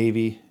need the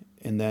Navy,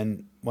 and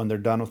then when they're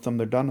done with them,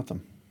 they're done with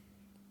them.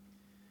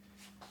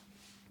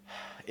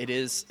 It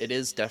is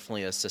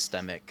definitely a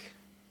systemic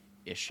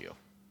issue.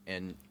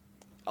 And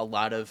a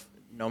lot of,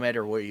 no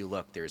matter where you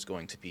look, there's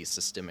going to be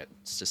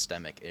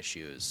systemic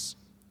issues,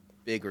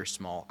 big or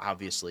small.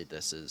 Obviously,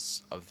 this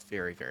is a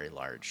very, very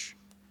large.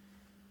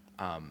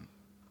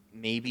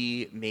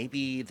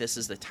 Maybe this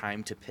is the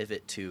time to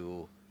pivot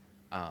to,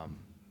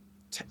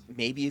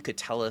 maybe you could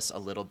tell us a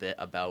little bit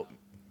about,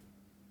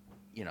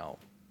 you know,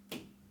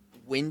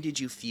 when did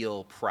you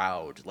feel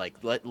proud? Like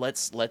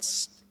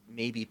let's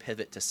maybe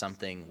pivot to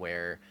something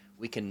where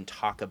we can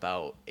talk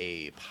about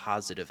a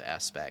positive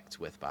aspect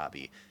with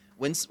Bobby.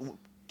 When's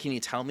can you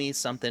tell me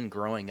something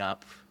growing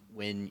up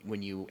when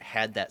you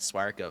had that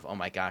spark of, oh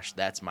my gosh,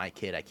 that's my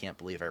kid. I can't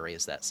believe I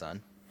raised that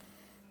son.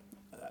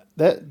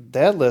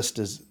 That list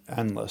is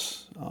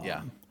endless,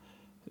 Yeah,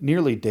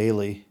 nearly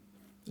daily.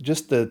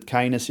 Just the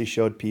kindness he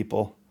showed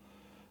people,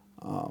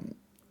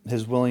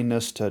 his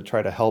willingness to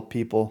try to help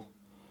people.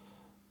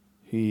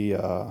 He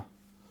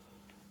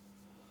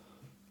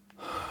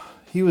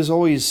he was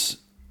always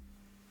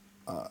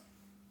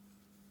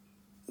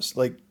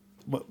like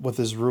with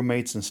his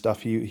roommates and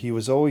stuff. He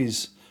was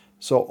always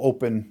so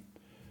open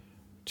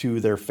to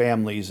their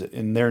families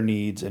and their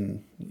needs,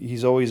 and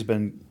he's always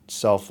been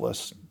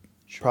selfless,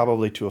 sure.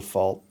 probably to a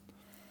fault.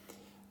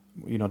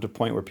 To a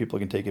point where people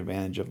can take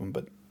advantage of him.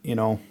 But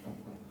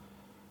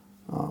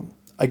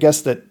I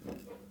guess that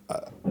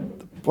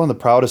one of the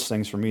proudest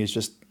things for me is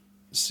just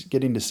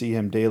getting to see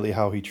him daily,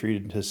 how he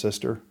treated his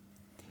sister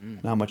Mm.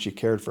 and how much he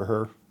cared for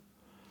her.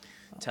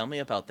 Tell me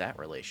about that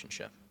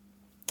relationship.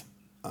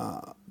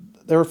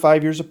 They were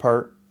 5 years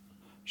apart.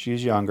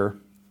 She's younger.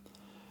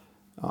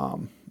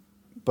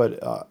 But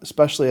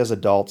especially as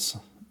adults,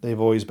 they've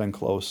always been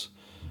close.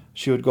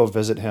 She would go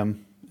visit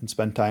him and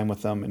spend time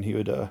with him, and he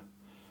would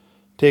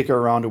take her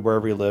around to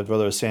wherever he lived,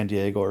 whether it was San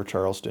Diego or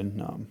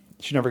Charleston.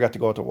 She never got to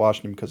go out to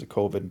Washington because of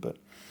COVID, but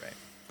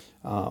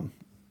Right.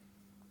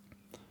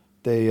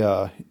 they,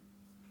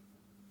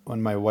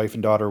 when my wife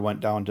and daughter went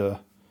down to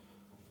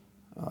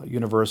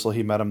Universal,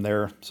 he met them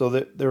there. So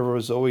there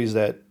was always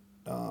that.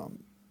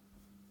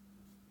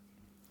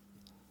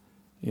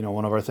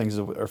 One of our things is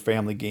our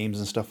family games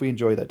and stuff. We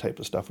enjoy that type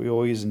of stuff. We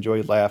always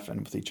enjoy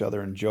laughing with each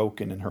other and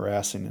joking and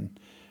harassing and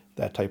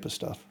that type of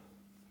stuff.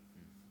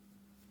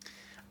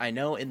 I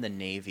know in the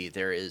Navy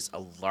there is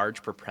a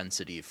large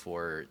propensity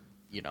for,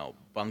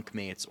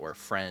 bunkmates or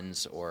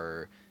friends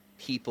or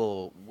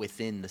people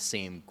within the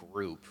same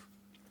group.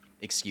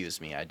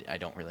 Excuse me, I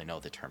don't really know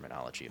the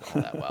terminology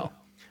all that well.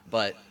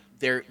 But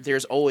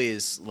there's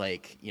always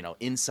like,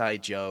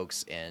 inside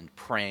jokes and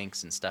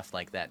pranks and stuff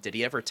like that. Did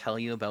he ever tell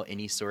you about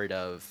any sort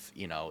of,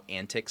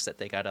 antics that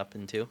they got up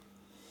into?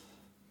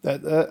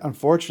 That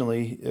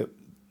unfortunately, it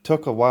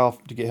took a while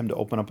to get him to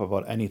open up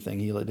about anything.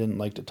 He didn't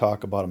like to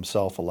talk about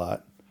himself a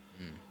lot.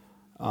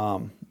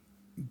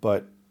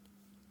 But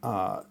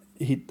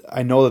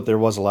I know that there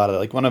was a lot of,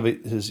 like, one of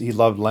he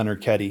loved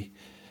Leonard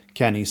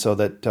Kenny, so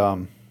that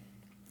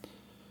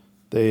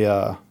they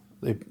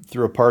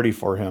threw a party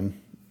for him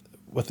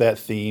with that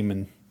theme,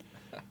 and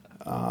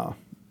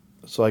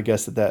so I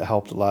guess that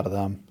helped a lot of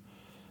them.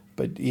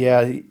 But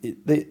yeah,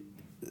 the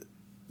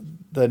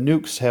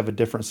Nukes have a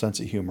different sense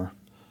of humor.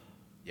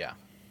 Yeah.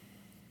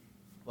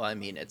 Well, I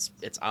mean, it's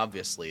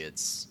obviously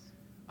it's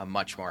a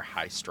much more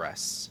high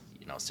stress,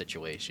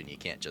 situation. You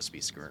can't just be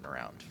screwing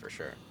around for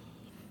sure.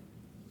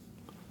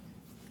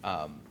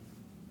 Um,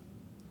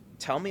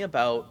 Tell me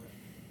about.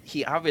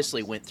 He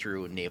obviously went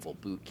through naval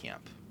boot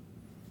camp.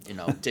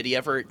 Did he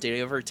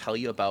ever tell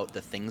you about the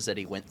things that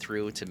he went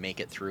through to make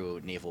it through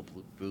naval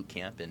boot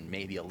camp, and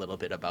maybe a little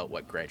bit about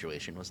what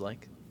graduation was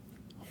like?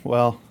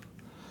 Well,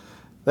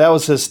 that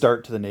was his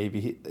start to the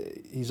Navy.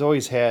 He's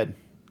always had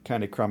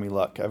kind of crummy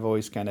luck. I've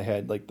always kind of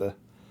had like the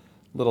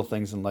little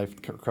things in life,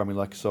 crummy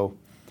luck. So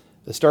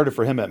it started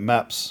for him at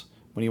MEPS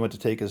when he went to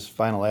take his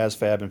final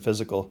ASVAB and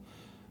physical.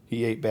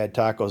 He ate bad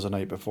tacos the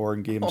night before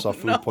and gave Oh himself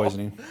food no!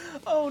 poisoning.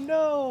 Oh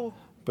no!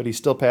 But he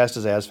still passed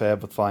his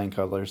ASVAB with flying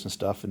colors and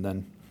stuff. And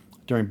then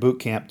during boot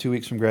camp, 2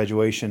 weeks from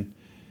graduation,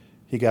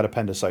 he got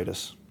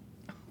appendicitis.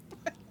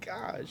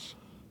 Gosh.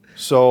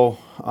 So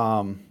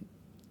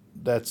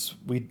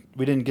we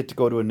didn't get to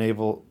go to a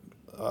naval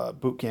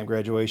boot camp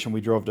graduation.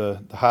 We drove to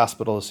the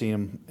hospital to see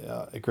him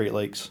at Great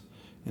Lakes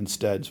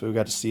instead. So we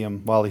got to see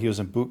him while he was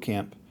in boot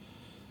camp.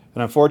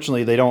 And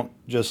unfortunately, they don't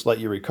just let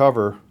you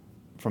recover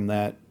from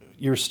that.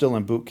 You're still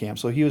in boot camp.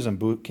 So he was in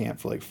boot camp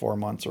for like 4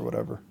 months or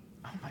whatever.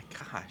 Oh my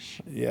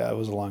gosh. Yeah, it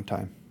was a long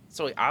time.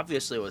 So he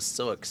obviously was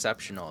so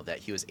exceptional that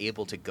he was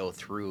able to go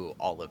through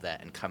all of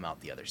that and come out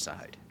the other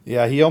side.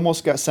 Yeah, he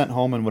almost got sent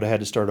home and would have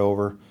had to start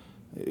over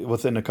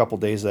within a couple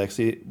days.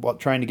 Actually, while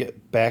trying to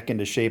get back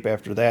into shape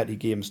after that, he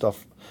gave him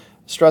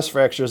stress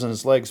fractures in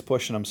his legs,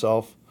 pushing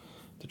himself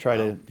to try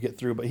to get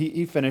through. But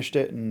he finished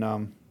it, and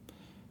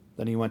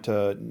then he went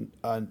to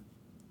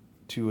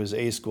his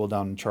A school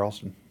down in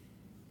Charleston.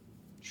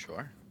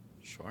 Sure,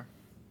 sure.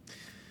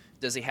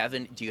 Does he have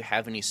any? Do you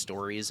have any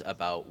stories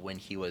about when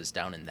he was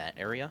down in that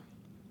area?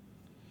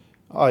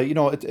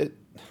 It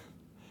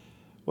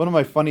one of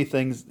my funny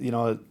things,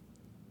 'cause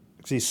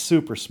he's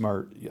super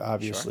smart,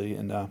 obviously, Sure.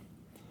 and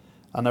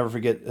I'll never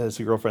forget his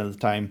girlfriend at the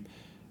time.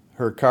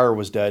 Her car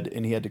was dead,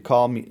 and he had to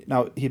call me.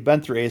 Now he'd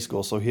been through A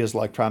school, so he is an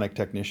electronic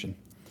technician,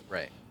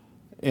 Right.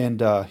 and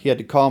he had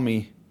to call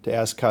me to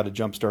ask how to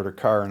jumpstart her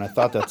car, and I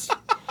thought that's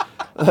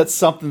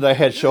something that I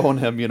had shown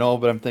him,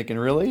 but I'm thinking,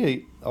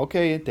 really?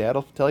 Okay, Dad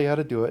will tell you how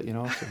to do it,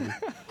 So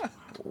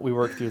we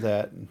worked through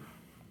that.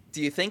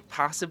 Do you think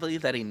possibly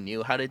that he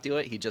knew how to do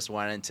it? He just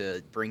wanted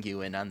to bring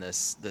you in on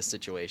this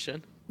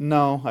situation.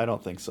 No, I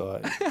don't think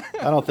so.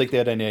 I don't think they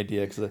had any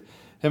idea, because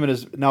him and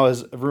his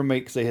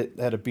roommate, 'cause they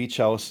had a beach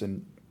house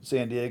in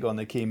San Diego, and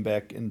they came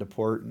back into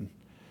port and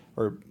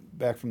or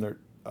back from their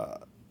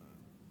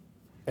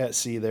at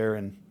sea there,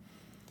 and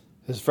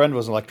his friend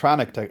was an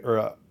electronic tech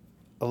or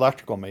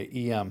electrical mate,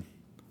 EM,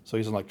 so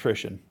he's an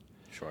electrician,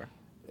 Sure.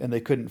 and they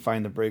couldn't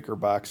find the breaker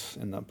box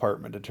in the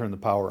apartment to turn the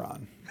power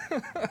on.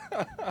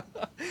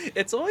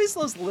 It's always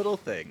those little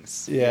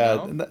things, you Yeah,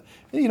 know? and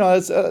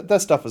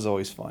that stuff is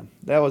always fun.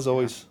 That was Yeah.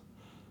 always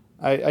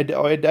I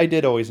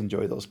did always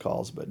enjoy those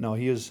calls, but no,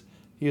 he is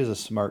a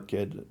smart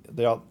kid.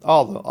 They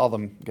all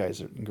them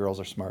guys and girls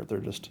are smart. They're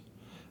just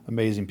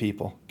amazing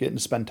people. Getting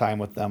to spend time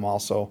with them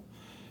also,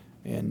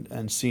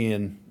 and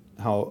seeing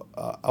how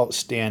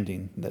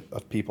outstanding that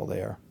of people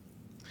they are.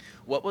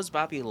 What was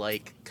Bobby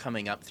like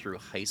coming up through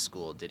high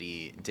school? Did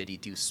he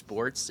do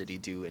sports? Did he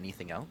do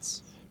anything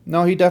else?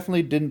 No, he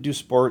definitely didn't do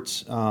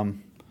sports.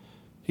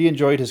 He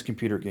enjoyed his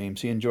computer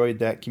games. He enjoyed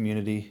that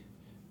community.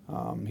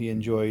 He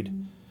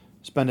enjoyed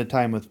spending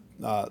time with.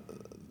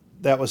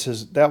 That was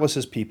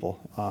his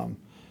people.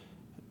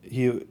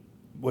 He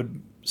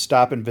would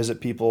stop and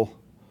visit people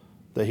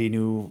that he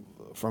knew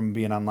from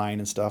being online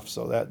and stuff.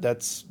 So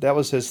that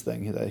was his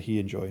thing that he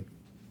enjoyed.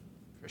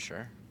 For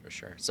sure, for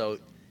sure. So,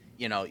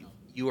 you know,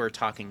 you were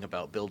talking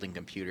about building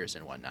computers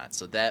and whatnot.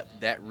 So that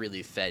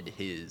really fed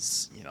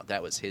his,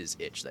 that was his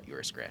itch that you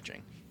were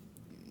scratching.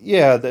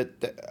 Yeah,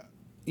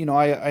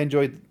 I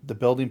enjoyed the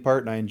building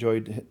part, and I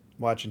enjoyed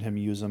watching him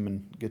use them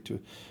and get to.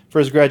 For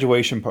his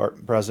graduation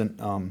present,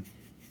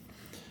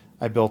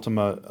 I built him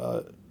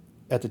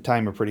at the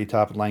time a pretty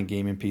top of the line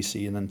gaming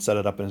PC, and then set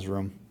it up in his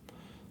room.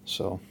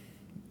 So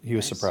he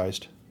was Nice.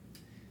 surprised.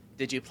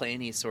 Did you play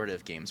any sort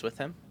of games with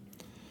him?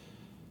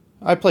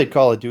 I played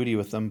Call of Duty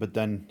with him, but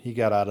then he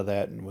got out of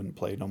that and wouldn't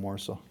play no more.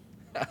 So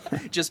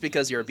Just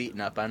because you were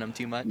beating up on him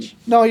too much?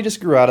 no, he just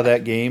grew out of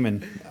that game,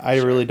 and I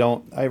Sure. really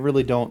don't. I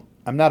really don't.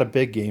 I'm not a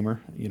big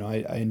gamer.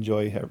 I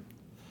enjoy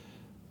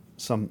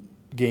some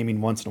gaming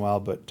once in a while,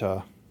 but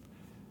I'm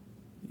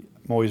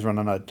always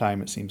running out of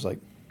time. It seems like.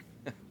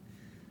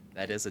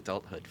 That is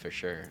adulthood for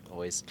sure.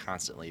 Always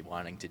constantly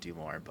wanting to do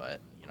more,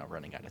 but,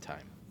 running out of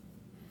time.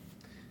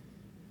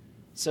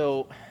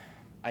 So,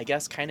 I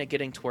guess kind of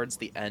getting towards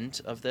the end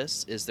of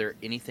this, is there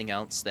anything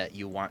else that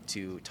you want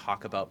to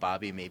talk about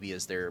Bobby? Maybe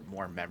is there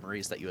more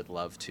memories that you would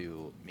love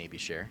to maybe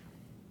share?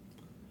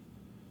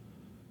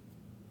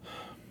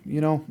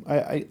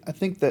 I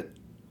think that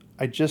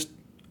I just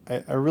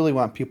I really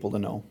want people to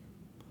know,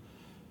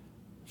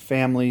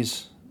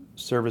 families,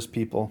 service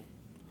people,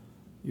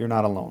 you're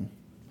not alone.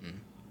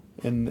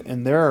 Mm,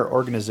 And there are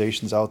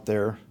organizations out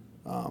there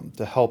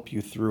to help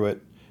you through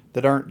it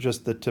that aren't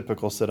just the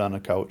typical sit on a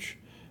couch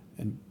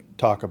and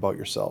talk about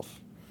yourself.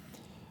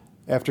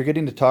 After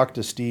getting to talk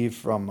to Steve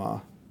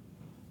from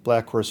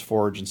Black Horse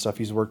Forge and stuff,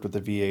 he's worked with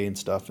the VA and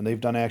stuff, and they've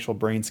done actual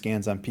brain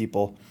scans on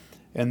people,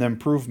 and the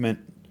improvement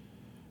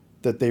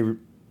that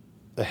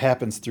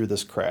happens through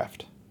this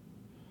craft.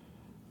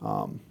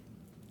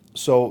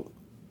 So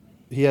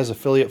he has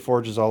affiliate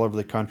forges all over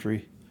the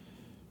country.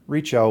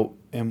 Reach out,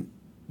 and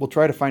we'll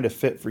try to find a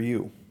fit for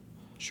you.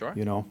 sure.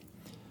 You know,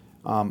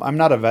 I'm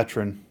not a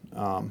veteran,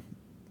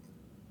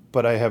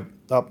 but I have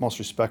the utmost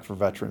respect for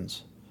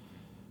veterans,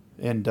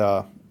 and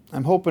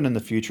I'm hoping in the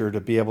future to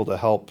be able to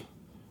help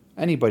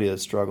anybody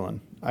that's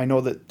struggling. I know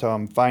that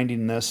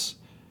finding this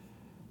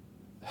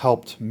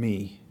helped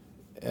me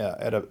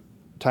at a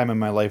time in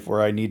my life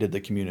where I needed the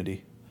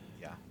community,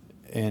 Yeah,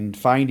 and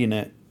finding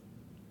it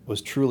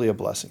was truly a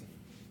blessing.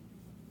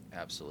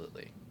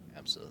 absolutely.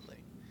 Absolutely.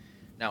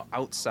 Now,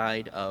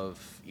 outside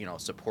of,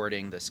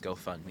 supporting this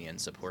GoFundMe and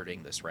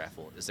supporting this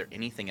raffle, is there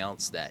anything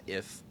else that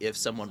if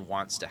someone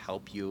wants to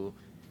help you,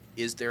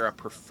 is there a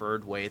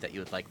preferred way that you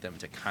would like them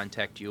to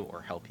contact you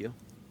or help you?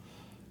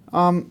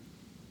 Um,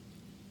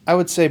 I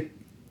would say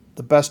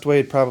the best way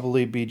would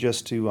probably be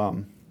just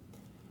to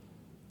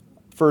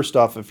first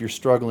off, if you're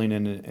struggling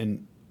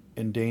and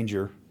in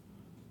danger,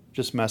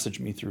 just message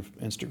me through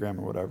Instagram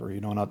or whatever,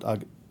 and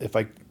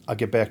I'll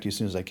get back to you as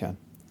soon as I can.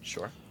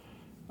 Sure.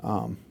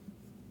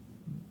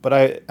 But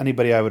I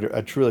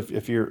truly,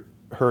 if you're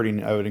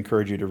hurting, I would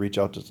encourage you to reach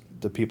out to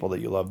the people that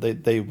you love.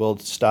 They will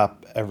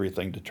stop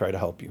everything to try to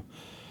help you.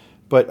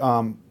 But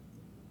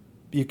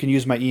you can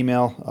use my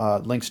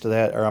email. Links to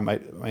that are on my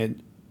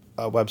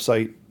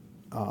website,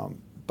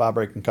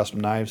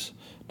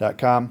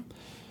 BobRankinCustomKnives.com,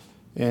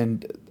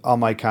 and all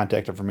my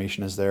contact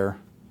information is there.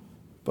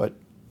 But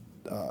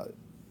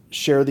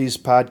share these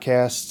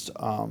podcasts.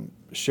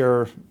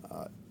 Share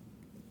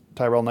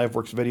Tyrell Knife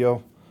Works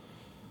video,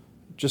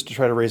 just to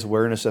try to raise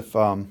awareness.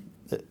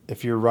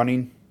 If you're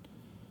running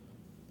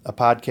a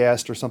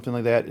podcast or something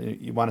like that, and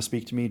you want to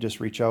speak to me, just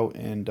reach out,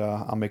 and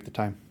I'll make the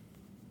time.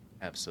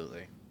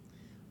 Absolutely.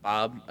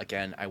 Bob,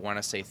 again, I want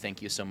to say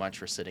thank you so much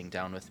for sitting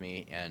down with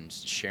me and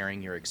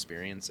sharing your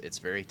experience. It's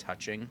very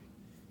touching.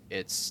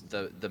 It's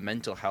the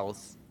mental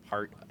health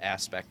part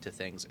aspect to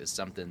things is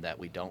something that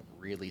we don't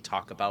really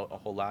talk about a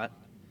whole lot.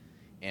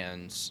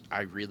 And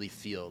I really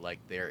feel like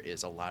there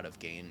is a lot of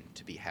gain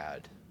to be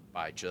had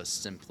by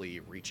just simply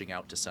reaching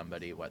out to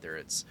somebody, whether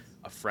it's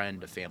a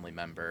friend, a family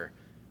member,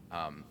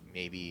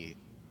 maybe,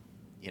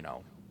 you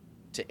know,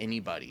 to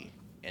anybody,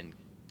 and,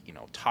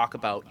 talk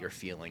about your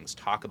feelings,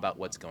 talk about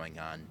what's going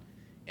on,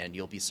 and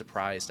you'll be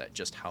surprised at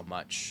just how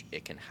much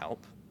it can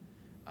help.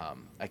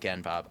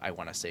 Again, Bob, I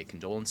want to say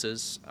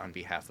condolences on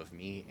behalf of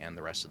me and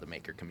the rest of the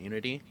maker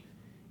community,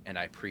 and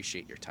I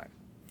appreciate your time.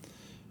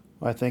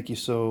 Well, I thank you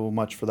so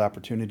much for the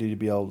opportunity to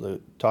be able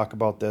to talk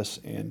about this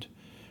and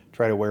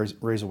try to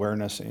raise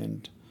awareness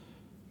and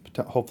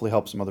hopefully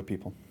help some other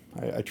people.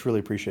 I truly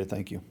appreciate it.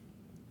 Thank you.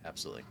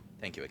 Absolutely.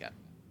 Thank you again.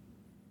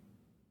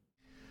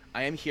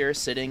 I am here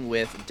sitting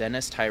with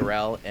Dennis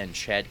Tyrell and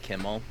Chad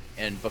Kimmel.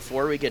 And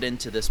before we get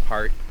into this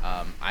part,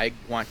 I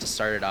want to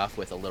start it off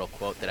with a little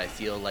quote that I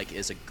feel like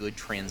is a good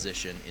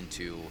transition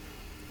into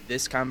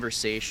this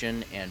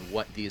conversation and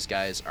what these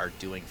guys are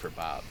doing for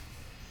Bob.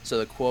 So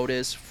the quote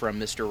is from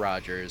Mr.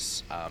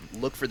 Rogers,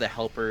 look for the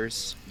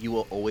helpers. You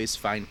will always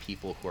find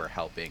people who are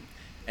helping.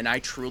 And I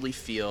truly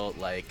feel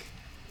like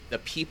the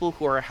people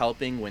who are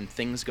helping when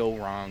things go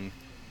wrong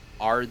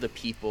are the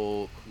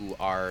people who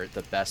are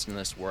the best in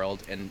this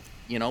world. And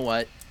you know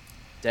what?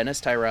 Dennis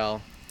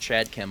Tyrell,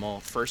 Chad Kimmel,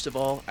 first of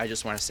all, I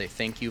just want to say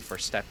thank you for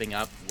stepping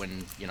up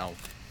when,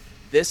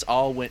 this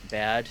all went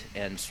bad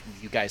and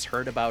you guys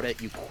heard about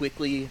it. You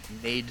quickly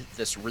made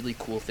this really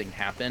cool thing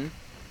happen.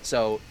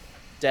 So,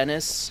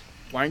 Dennis,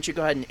 why don't you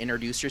go ahead and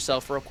introduce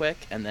yourself real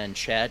quick, and then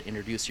Chad,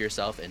 introduce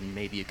yourself, and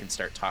maybe you can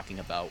start talking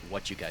about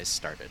what you guys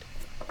started.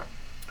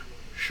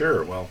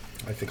 Sure. Well,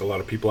 I think a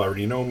lot of people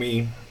already know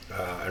me.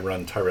 I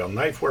run Tyrell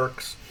Knife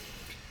Works.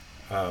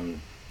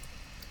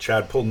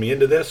 Chad pulled me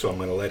into this, so I'm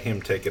going to let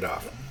him take it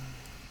off.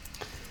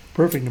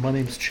 Perfect. My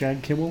name's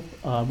Chad Kimmel.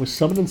 With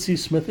Summit & C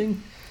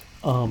Smithing.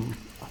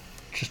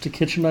 Just a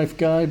kitchen knife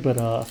guy,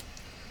 but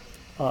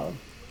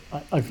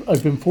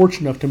I've been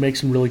fortunate enough to make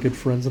some really good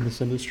friends in this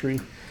industry.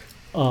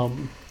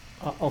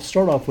 I'll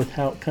start off with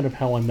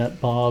how I met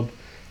Bob.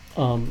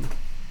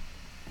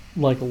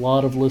 Like a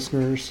lot of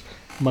listeners,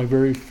 my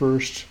very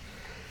first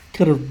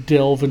kind of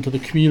delve into the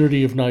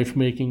community of knife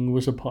making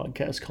was a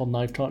podcast called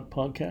Knife Talk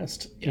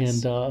Podcast.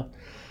 Yes. And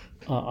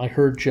I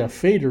heard Jeff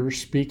Fader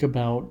speak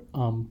about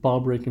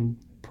Bob Rankin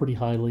pretty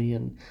highly,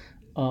 and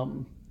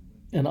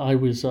I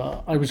was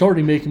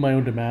already making my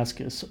own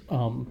Damascus,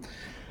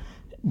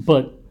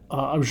 but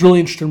I was really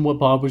interested in what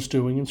Bob was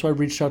doing, and so I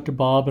reached out to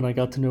Bob, and I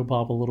got to know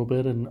Bob a little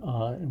bit,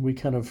 and we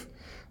kind of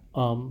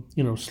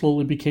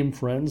slowly became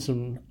friends,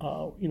 and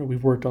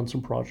we've worked on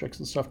some projects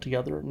and stuff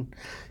together, and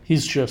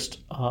he's just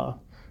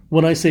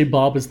when I say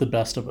Bob is the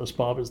best of us,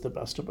 Bob is the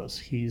best of us.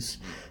 He's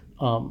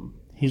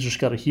just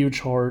got a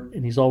huge heart,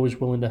 and he's always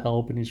willing to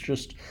help, and he's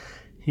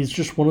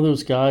just one of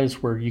those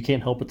guys where you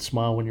can't help but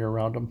smile when you're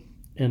around him.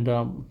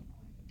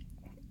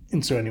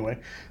 And so anyway,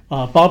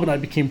 Bob and I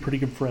became pretty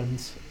good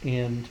friends,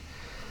 and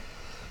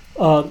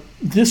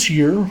this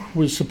year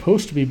was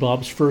supposed to be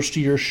Bob's first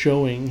year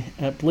showing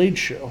at Blade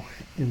Show,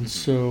 and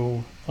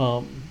so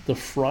the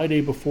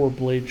Friday before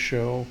Blade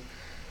Show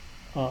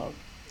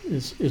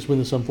is when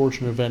this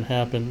unfortunate event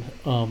happened.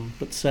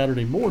 But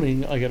Saturday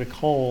morning, I got a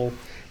call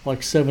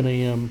like 7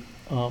 a.m.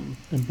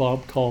 And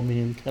Bob called me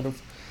and kind of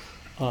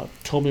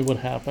told me what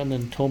happened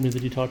and told me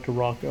that he talked to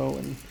Rocco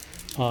and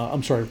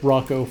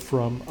Rocco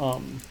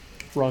from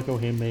Rocco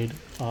Handmade,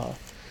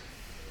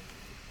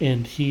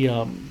 and he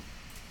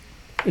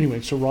anyway.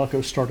 So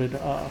Rocco started.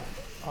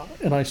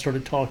 And I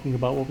started talking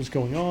about what was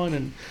going on,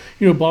 and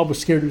Bob was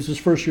scared. It was his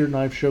first year at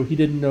Knife Show. He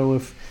didn't know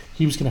if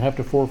he was going to have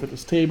to forfeit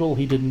his table.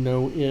 He didn't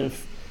know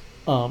if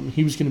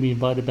he was going to be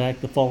invited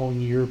back the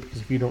following year, because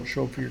if you don't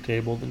show up for your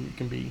table, then you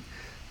can be,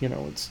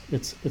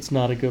 it's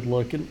not a good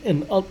look.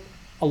 And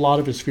a lot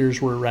of his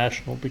fears were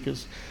irrational,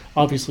 because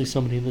obviously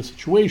somebody in this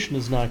situation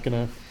is not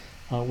going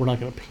to, we're not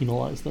going to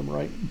penalize them,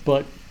 right?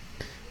 But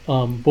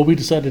what we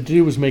decided to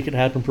do was make it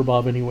happen for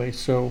Bob anyway.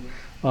 So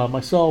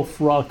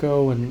myself,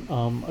 Rocco, and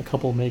a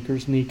couple of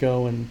makers,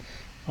 Nico and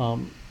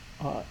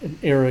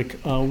Eric,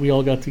 we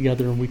all got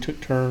together and we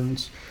took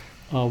turns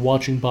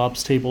watching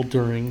Bob's table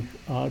during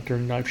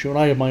Knife Show. And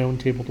I had my own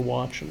table to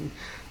watch, and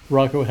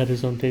Rocco had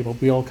his own table.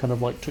 We all kind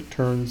of like took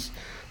turns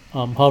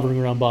hovering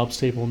around Bob's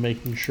table and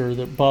making sure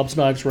that Bob's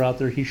knives were out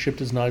there. He shipped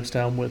his knives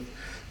down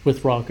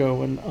with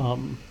Rocco,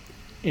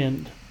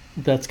 and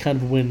that's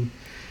kind of when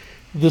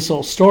this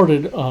all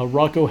started.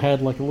 Rocco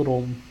had like a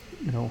little,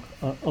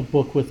 a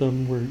book with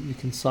him where you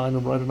can sign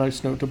and write a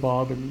nice note to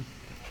Bob,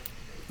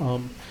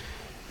 and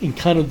in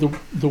kind of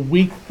the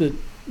week that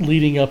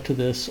leading up to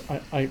this,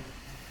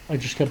 I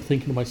just kept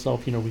thinking to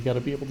myself, we got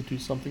to be able to do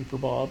something for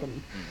Bob,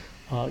 and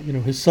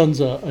his son's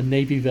a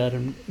Navy vet,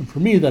 and for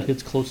me that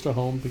hits close to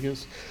home,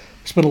 because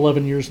I spent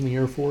 11 years in the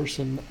Air Force,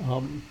 and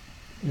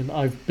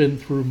I've been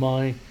through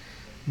my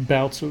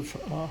bouts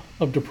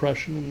of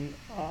depression,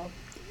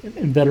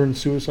 and veteran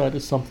suicide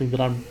is something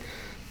that I'm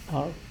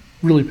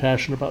really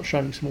passionate about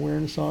shining some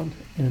awareness on.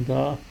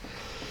 And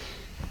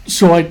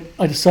so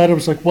I decided, I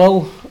was like,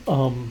 well,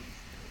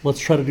 let's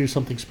try to do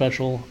something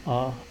special.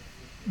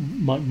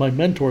 My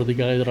mentor, the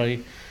guy that I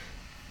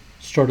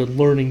started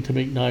learning to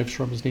make knives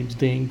from, his name's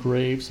Dan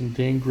Graves, and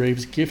Dan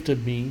Graves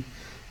gifted me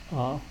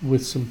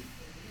with some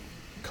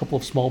couple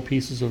of small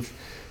pieces of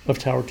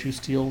Tower 2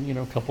 steel,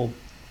 a couple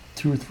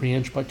 2 or 3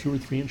 inch by 2 or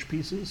 3 inch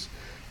pieces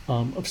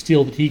of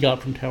steel that he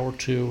got from Tower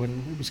 2,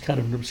 and it was kind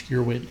of an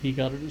obscure way that he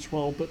got it as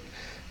well. But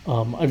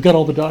I've got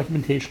all the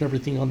documentation,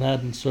 everything on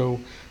that, and so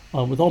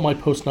with all my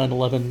post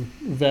 9/11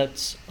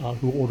 vets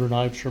who order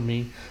knives from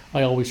me,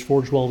 I always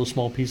forge weld a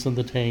small piece in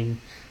the tang.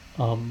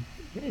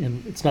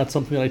 And it's not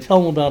something that I tell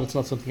them about. It's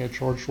not something I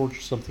charge for. It's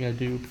just something I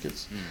do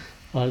because,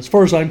 as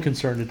far as I'm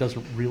concerned, it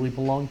doesn't really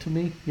belong to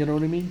me. You know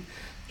what I mean?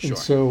 Sure. And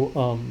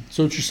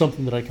so it's just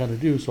something that I kind of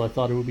do. So I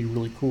thought it would be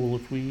really cool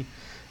if we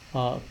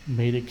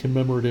made a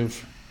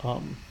commemorative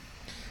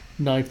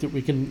knife that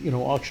we can,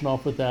 auction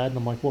off with that. And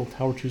I'm like, well,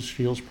 Tower 2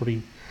 feels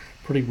pretty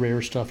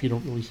rare stuff. You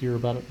don't really hear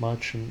about it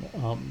much.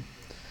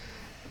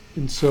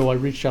 And so I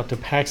reached out to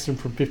Paxton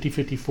from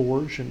 50/50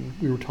 Forge, and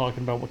we were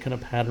talking about what kind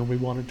of pattern we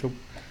wanted to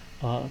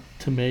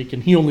make.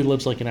 And he only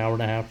lives like an hour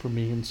and a half from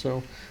me, and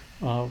so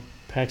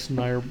Paxton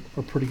and I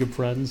are pretty good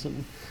friends.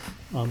 And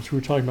so we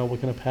were talking about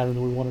what kind of pattern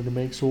that we wanted to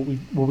make. So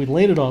what we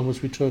landed on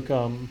was we took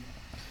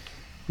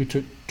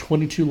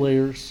 22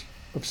 layers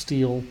of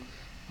steel,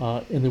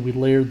 and then we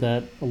layered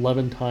that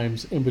 11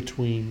 times in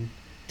between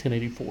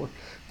 1084.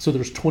 So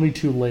there's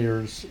 22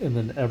 layers, and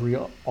then every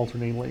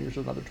alternating layer is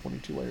another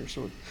 22 layers.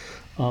 So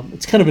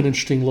it's kind of an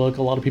interesting look.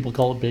 A lot of people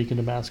call it Bacon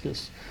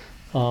Damascus.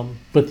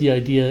 But the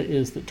idea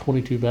is that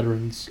 22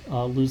 veterans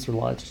lose their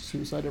lives to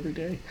suicide every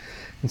day.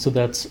 And so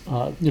that's,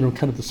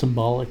 kind of the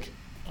symbolic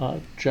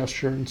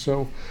gesture. And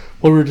so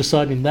while we were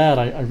deciding that,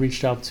 I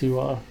reached out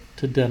to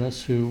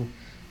Dennis, who,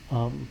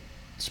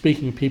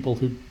 speaking of people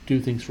who do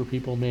things for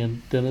people,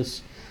 man,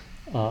 Dennis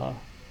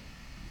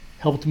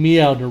helped me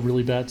out in a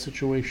really bad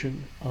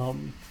situation.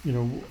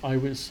 I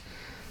was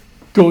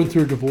going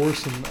through a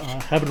divorce and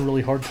having a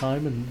really hard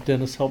time, and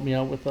Dennis helped me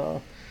out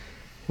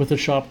with a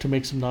shop to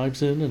make some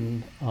knives in.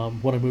 And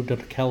when I moved up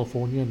to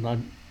California, and I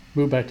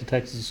moved back to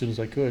Texas as soon as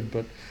I could,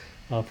 but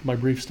for my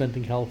brief stint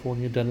in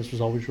California, Dennis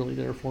was always really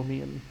there for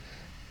me and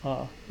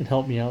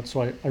helped me out.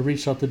 So I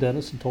reached out to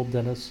Dennis and told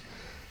Dennis,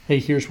 hey,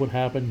 here's what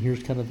happened.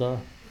 Here's kind of the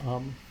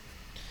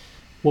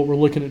what we're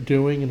looking at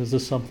doing, and is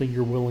this something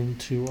you're willing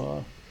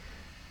to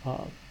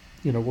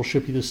we'll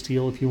ship you the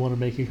steel if you want to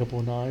make a couple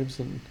of knives.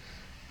 And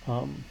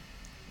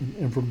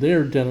from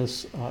there,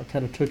 Dennis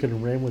kind of took it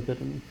and ran with it,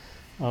 and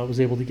was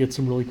able to get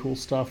some really cool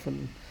stuff.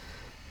 And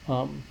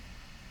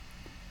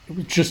it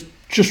was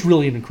just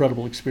really an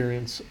incredible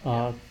experience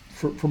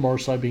from our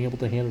side, being able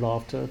to hand it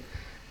off to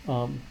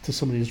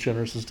somebody as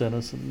generous as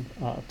Dennis, and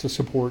to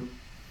support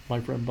my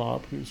friend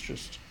Bob, who's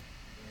just,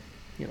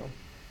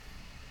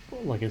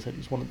 like I said,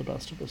 he's one of the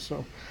best of us.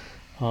 So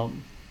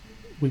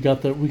we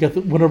went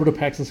over to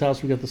Paxton's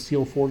house. We got the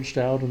steel forged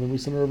out, and then we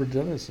sent it over to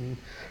Dennis. And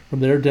from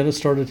there, Dennis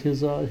started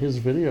his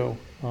video.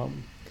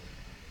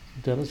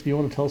 Dennis, if you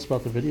want to tell us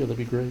about the video, that'd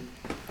be great.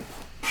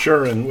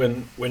 Sure. And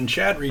when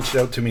Chad reached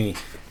out to me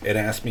and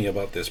asked me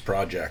about this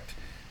project,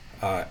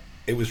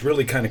 it was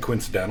really kind of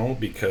coincidental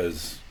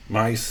because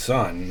my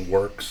son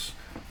works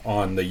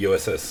on the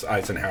USS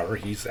Eisenhower.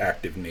 He's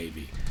active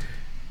Navy.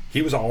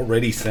 He was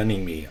already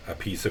sending me a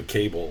piece of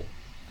cable,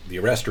 the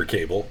arrestor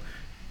cable,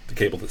 the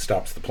cable that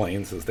stops the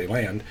planes as they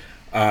land.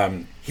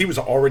 He was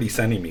already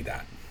sending me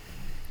that.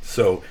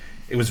 So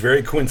it was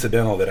very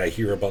coincidental that I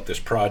hear about this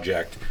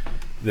project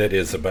that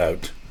is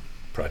about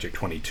Project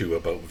 22,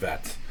 about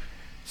vets.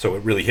 So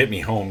it really hit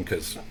me home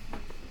because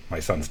my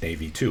son's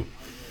Navy too.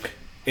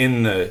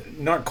 In the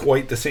not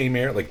quite the same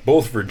area, like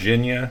both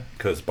Virginia,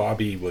 because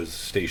Bobby was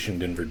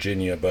stationed in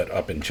Virginia, but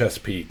up in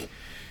Chesapeake.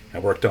 I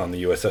worked on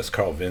the USS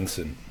Carl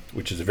Vinson,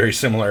 which is a very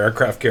similar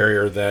aircraft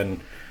carrier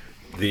than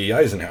the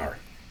Eisenhower.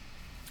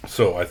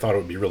 So I thought it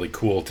would be really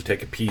cool to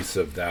take a piece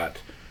of that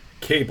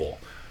cable.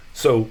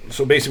 So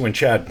basically when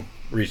Chad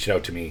reached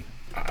out to me,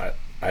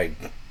 I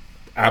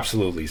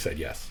absolutely said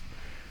yes.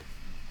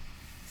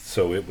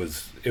 So it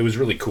was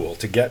really cool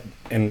to get,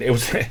 and it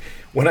was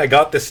when I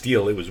got the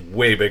steel, it was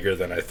way bigger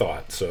than I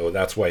thought. So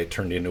that's why it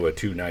turned into a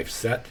 2-knife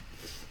set.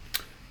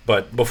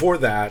 But before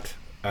that,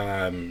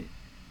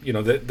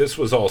 this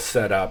was all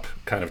set up,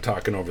 kind of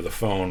talking over the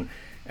phone,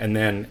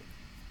 and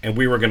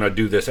we were going to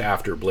do this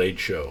after Blade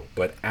Show.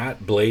 But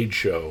at Blade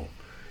Show,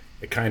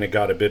 it kind of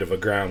got a bit of a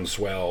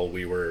groundswell.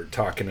 We were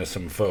talking to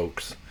some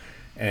folks,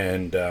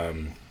 and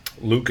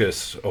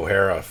Lucas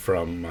O'Hara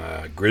from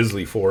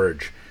Grizzly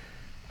Forge,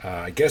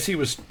 I guess he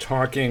was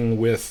talking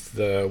with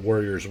the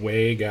Warriors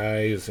Way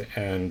guys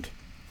and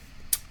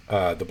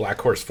the Black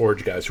Horse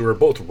Forge guys, who were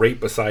both right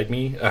beside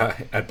me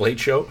at Blade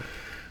Show,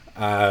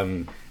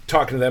 talking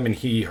to them, and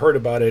he heard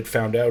about it,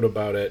 found out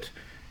about it,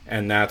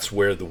 and that's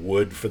where the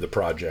wood for the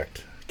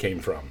project came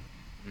from.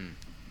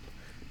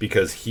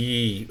 Because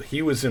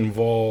he was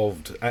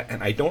involved,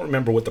 and I don't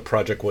remember what the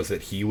project was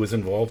that he was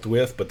involved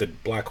with, but the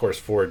Black Horse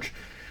Forge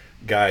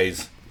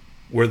guys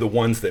were the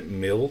ones that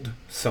milled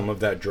some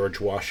of that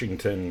George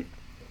Washington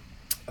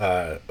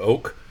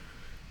oak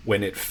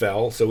when it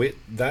fell. So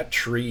that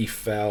tree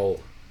fell.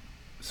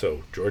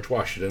 So George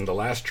Washington, the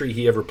last tree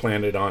he ever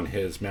planted on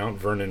his Mount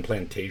Vernon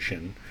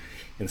plantation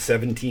in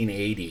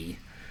 1780,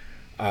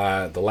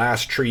 The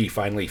last tree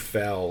finally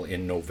fell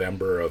in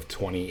November of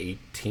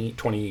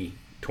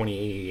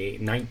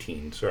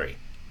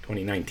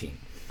 2019.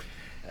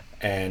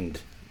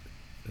 And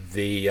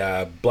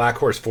the Black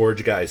Horse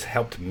Forge guys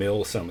helped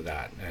mill some of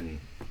that and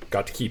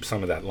got to keep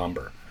some of that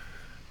lumber.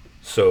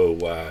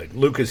 So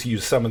Lucas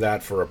used some of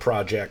that for a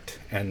project,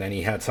 and then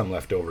he had some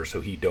left over,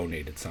 so he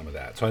donated some of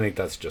that. So I think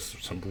that's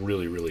just some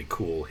really, really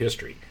cool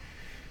history.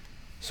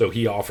 So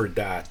he offered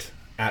that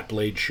at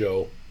Blade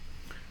Show.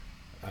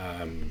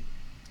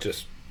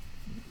 Just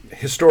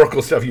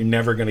historical stuff you're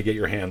never going to get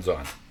your hands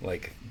on.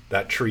 Like,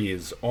 that tree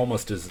is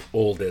almost as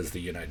old as the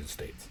United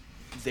States.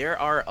 There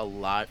are a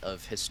lot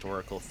of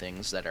historical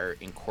things that are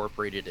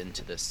incorporated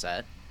into this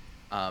set.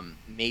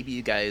 Maybe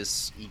you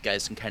guys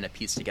can kind of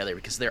piece together,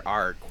 because there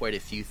are quite a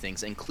few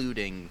things,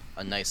 including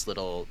a nice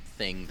little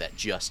thing that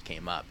just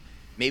came up.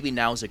 Maybe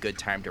now's a good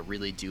time to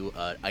really do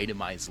an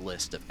itemized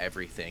list of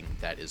everything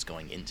that is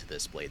going into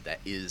this blade that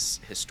is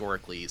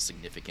historically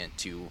significant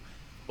to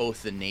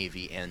both the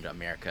Navy and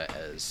America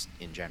as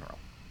in general.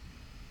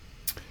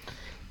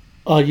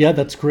 Yeah,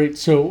 that's great.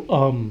 So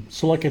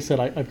like I said,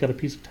 I've got a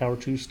piece of Tower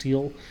 2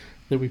 steel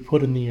that we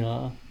put in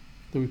the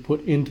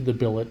into the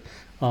billet,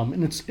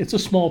 and it's a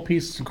small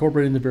piece. It's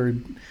incorporated in the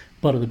very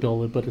butt of the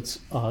billet, but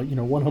it's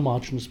one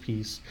homogeneous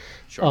piece.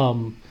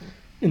 Sure.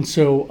 And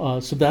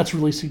so that's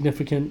really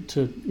significant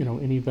to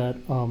any vet.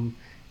 And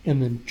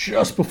then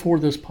just before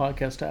this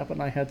podcast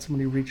happened, I had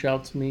somebody reach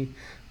out to me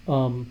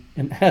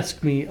and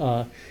ask me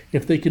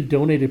if they could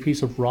donate a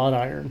piece of wrought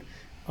iron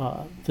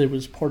that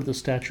was part of the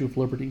Statue of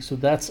Liberty. So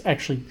that's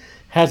actually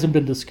hasn't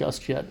been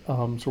discussed yet.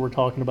 So we're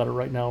talking about it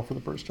right now for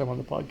the first time on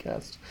the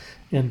podcast.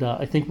 And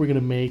I think we're going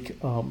to make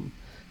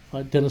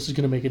Dennis is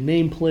going to make a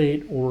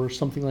nameplate or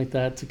something like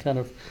that to kind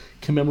of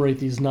commemorate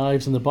these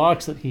knives in the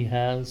box that he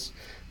has.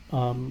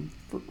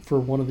 For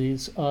one of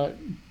these,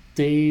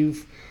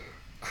 Dave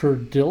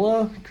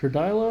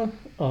Curdila.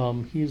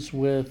 He's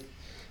with,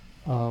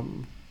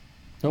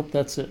 nope,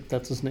 that's it.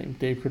 That's his name,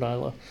 Dave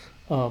Curdila.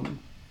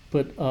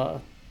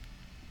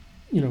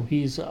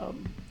 He's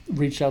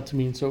reached out to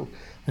me, and so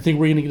I think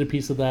we're going to get a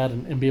piece of that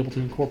and be able to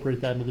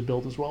incorporate that into the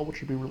build as well, which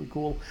would be really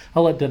cool.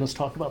 I'll let Dennis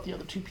talk about the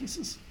other two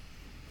pieces.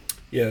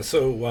 Yeah,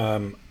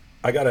 so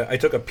I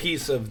took a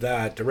piece of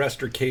that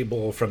arrestor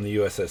cable from the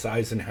USS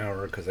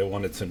Eisenhower because I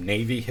wanted some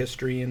Navy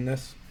history in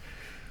this.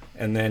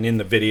 And then in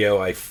the video,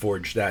 I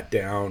forged that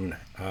down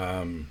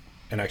and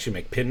actually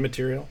make pin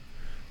material.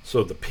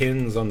 So the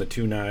pins on the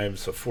two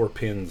knives, so 4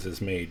 pins,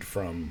 is made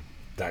from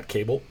that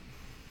cable.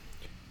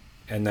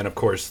 And then, of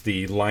course,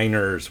 the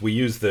liners, we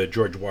use the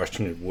George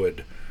Washington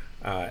wood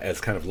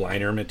as kind of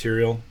liner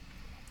material.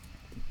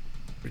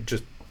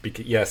 Just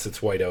because, yes,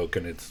 it's white oak,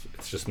 and it's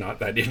just not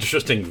that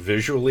interesting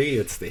visually.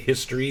 It's the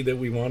history that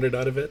we wanted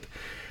out of it.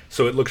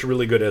 So it looks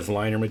really good as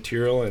liner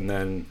material. And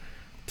then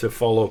to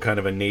follow kind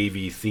of a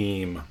Navy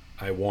theme,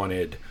 I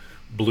wanted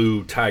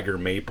blue tiger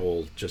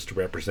maple just to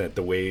represent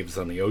the waves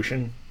on the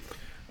ocean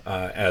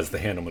as the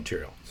handle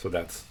material. So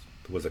that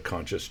was a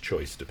conscious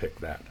choice to pick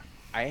that.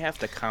 I have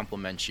to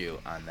compliment you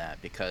on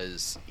that,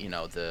 because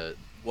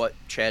what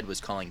Chad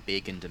was calling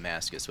Bacon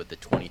Damascus with the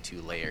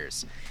 22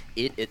 layers,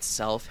 it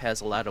itself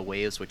has a lot of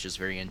waves, which is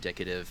very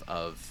indicative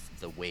of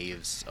the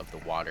waves of the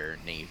water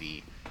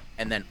Navy.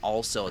 And then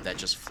also that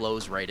just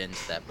flows right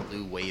into that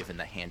blue wave in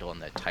the handle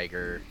and the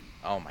tiger.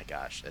 Oh my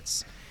gosh,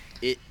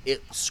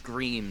 it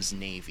screams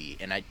Navy,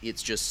 and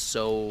it's just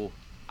so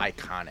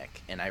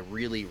iconic. And I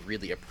really,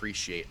 really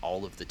appreciate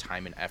all of the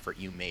time and effort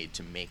you made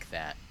to make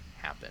that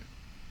happen.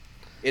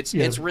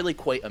 It's really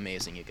quite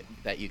amazing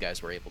that you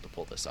guys were able to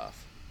pull this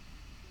off.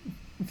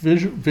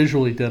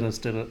 Visually, Dennis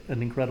did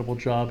an incredible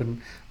job,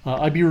 and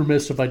I'd be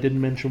remiss if I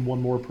didn't mention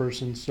one more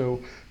person.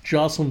 So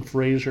Jocelyn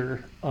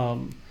Fraser,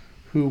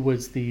 who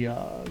was the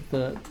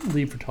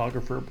lead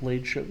photographer at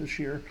Blade Show this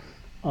year,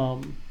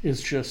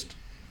 is just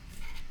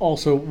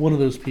also one of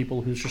those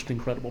people who's just an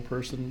incredible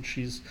person.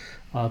 She's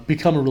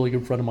become a really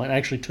good friend of mine. I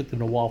actually took them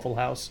to Waffle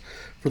House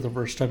for the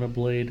first time at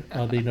Blade.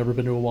 They'd never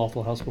been to a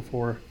Waffle House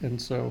before,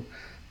 and so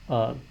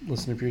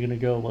listen, if you're going to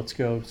go, let's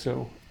go.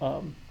 So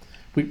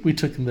we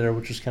took them there,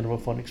 which was kind of a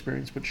fun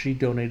experience, but she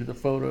donated the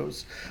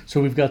photos.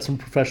 So we've got some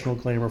professional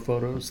glamour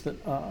photos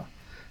that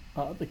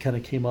kind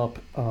of came up,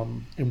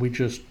 and we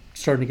just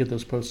starting to get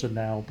those posted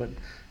now, but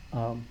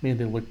man,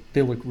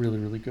 they look really,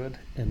 really good,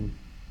 and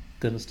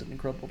Dennis did an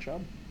incredible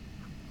job.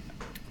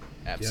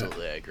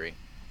 Absolutely, yeah. I agree.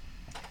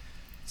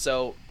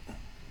 So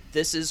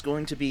this is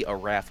going to be a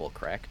raffle,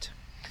 correct?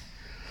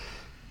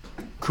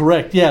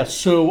 Correct, yeah.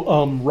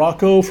 So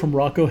Rocco from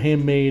Rocco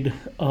Handmade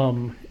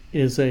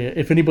is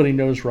if anybody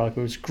knows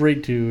Rocco, he's a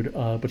great dude,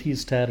 but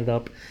he's tatted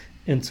up,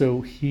 and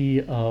so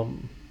he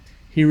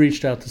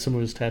reached out to some of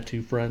his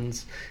tattoo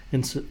friends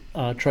and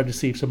tried to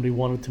see if somebody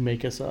wanted to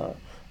make us a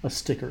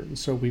sticker. And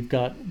so we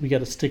got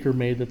a sticker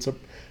made that's a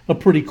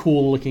pretty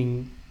cool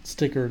looking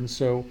sticker. And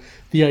so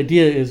the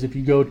idea is, if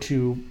you go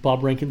to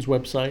Bob Rankin's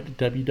website,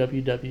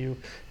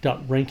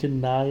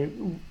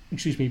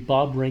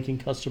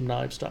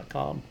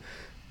 www.bobrankincustomknives.com,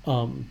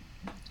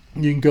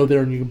 You can go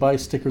there and you can buy a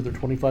sticker. They're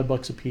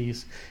 $25 a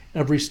piece.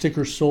 Every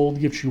sticker sold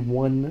gives you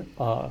one,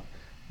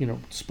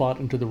 spot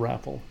into the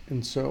raffle.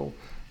 And so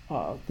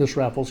this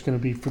raffle is going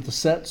to be for the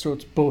set, so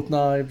it's both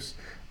knives.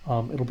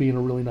 It'll be in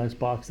a really nice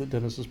box that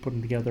Dennis is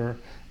putting together,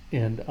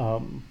 and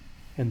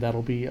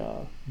that'll be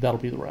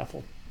the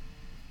raffle.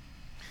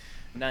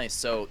 Nice.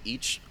 So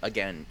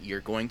again,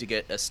 you're going to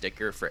get a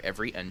sticker for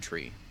every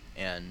entry,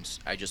 and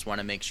I just want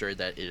to make sure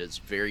that it is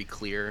very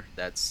clear.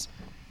 That's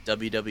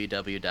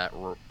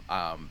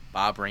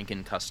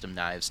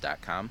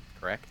www.bobrankincustomknives.com,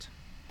 correct?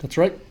 That's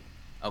right.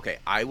 Okay,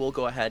 I will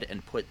go ahead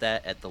and put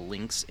that at the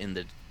links in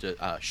the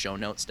show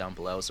notes down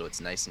below, so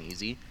it's nice and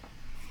easy.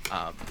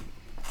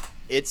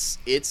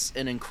 It's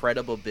an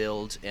incredible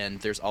build, and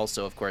there's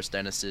also, of course,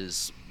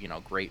 Dennis's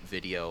great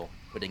video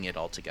putting it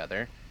all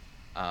together.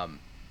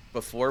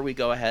 Before we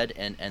go ahead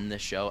and end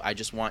this show, I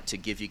just want to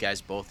give you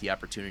guys both the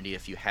opportunity,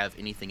 if you have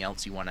anything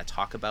else you want to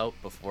talk about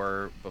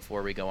before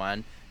we go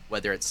on,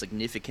 whether it's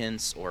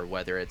significance or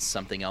whether it's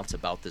something else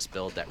about this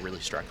build that really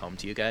struck home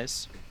to you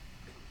guys.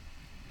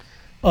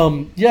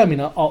 Yeah, I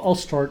mean, I'll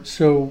start.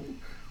 So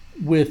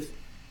with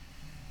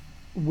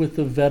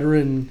the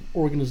veteran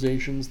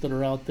organizations that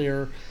are out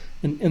there,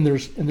 and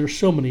there's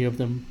so many of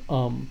them,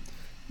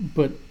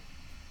 but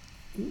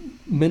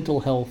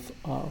mental health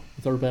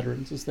with our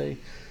veterans as they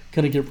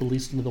kind of get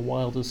released into the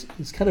wild is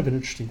kind of an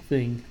interesting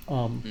thing.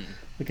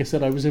 Like I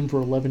said, I was in for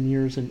 11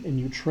 years, and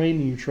you train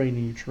and you train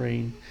and you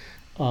train.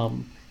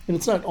 And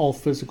it's not all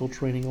physical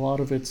training. A lot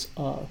of it's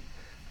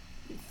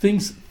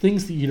things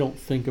that you don't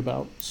think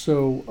about,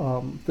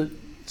 so that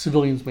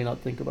civilians may not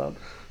think about.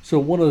 So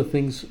one of the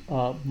things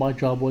my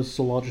job was as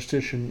a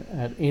logistician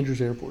at Andrews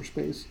Air Force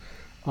Base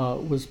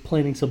was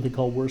planning something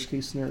called worst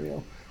case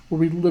scenario, where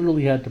we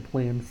literally had to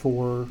plan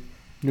for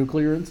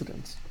nuclear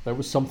incidents. That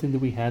was something that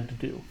we had to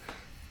do.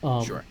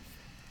 Sure.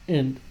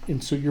 And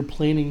so you're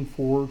planning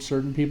for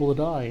certain people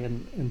to die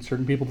and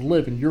certain people to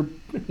live, and you're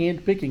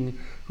handpicking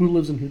who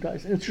lives and who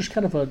dies. And it's just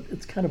kind of a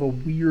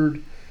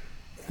weird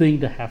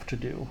thing to have to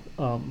do.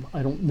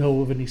 I don't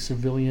know of any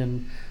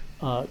civilian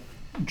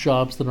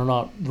jobs that are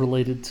not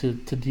related to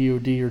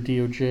DoD or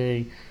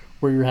DOJ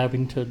where you're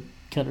having to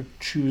kind of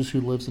choose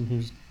who lives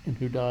and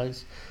who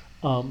dies.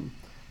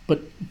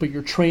 But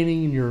you're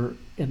training and you're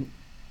and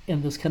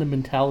this kind of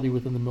mentality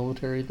within the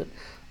military that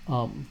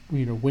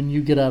when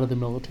you get out of the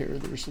military,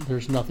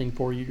 there's nothing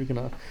for you. You're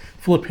gonna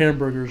flip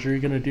hamburgers, or you're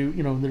gonna do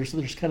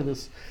there's kind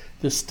of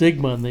this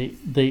stigma, and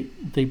they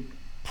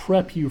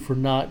prep you for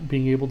not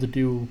being able to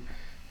do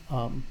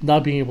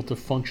not being able to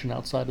function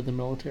outside of the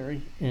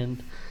military,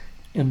 and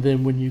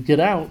then when you get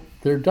out,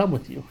 they're done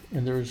with you,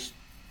 and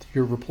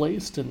you're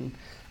replaced, and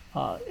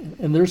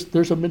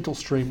there's a mental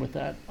strain with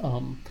that.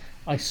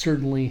 I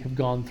certainly have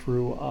gone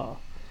through.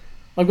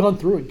 I've gone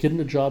through it. Getting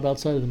a job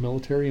outside of the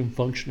military and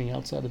functioning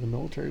outside of the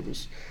military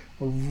was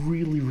a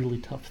really, really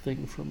tough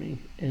thing for me.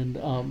 And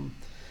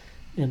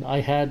I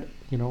had,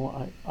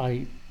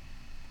 I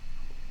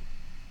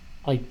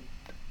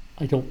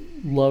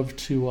don't love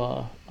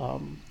to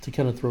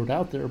kind of throw it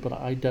out there, but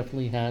I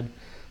definitely had,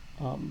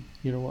 a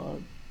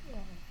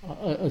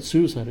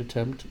suicide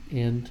attempt,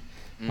 and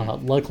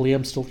luckily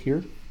I'm still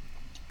here.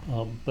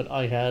 But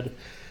I had,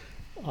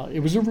 it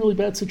was a really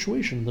bad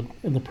situation,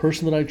 and the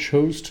person that I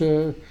chose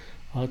to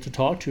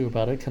talk to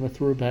about it kind of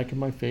threw it back in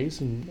my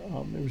face, and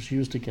it was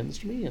used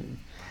against me, and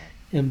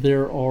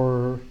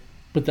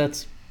but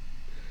that's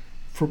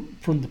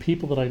from the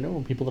people that I know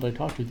and people that I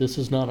talk to, this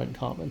is not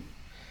uncommon,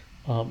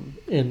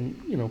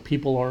 and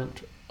people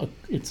aren't.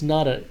 It's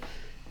not a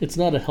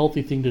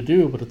healthy thing to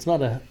do, but it's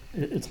not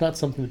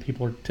something that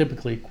people are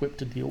typically equipped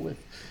to deal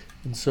with,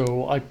 and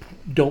so I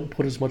don't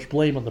put as much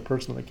blame on the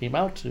person that I came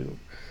out to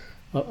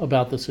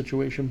about the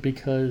situation,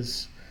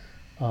 because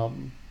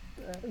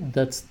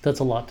that's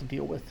a lot to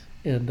deal with,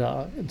 and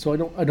so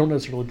I don't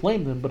necessarily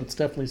blame them, but it's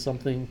definitely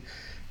something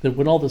that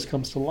when all this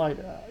comes to light,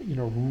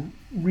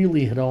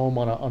 really hit home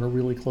on a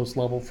really close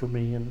level for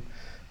me, and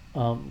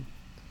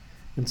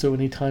so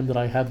anytime that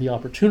I have the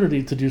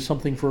opportunity to do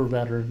something for a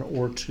veteran,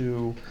 or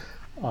to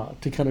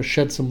kind of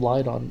shed some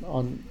light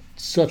on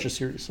such a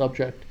serious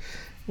subject,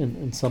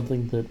 and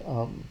something that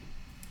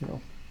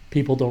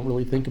people don't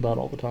really think about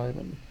all the time,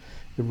 and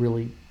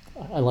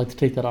I like to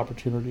take that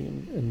opportunity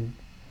and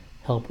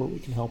help where we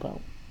can help out.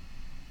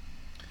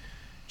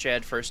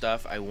 Chad, first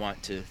off, I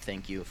want to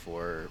thank you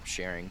for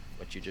sharing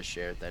what you just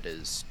shared. That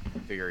is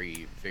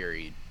very,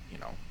 very,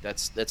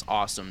 that's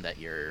awesome that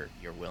you're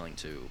willing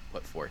to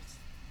put forth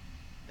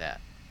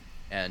that.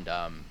 And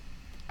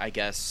I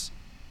guess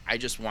I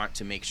just want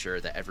to make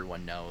sure that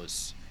everyone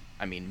knows,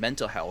 I mean,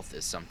 mental health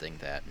is something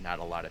that not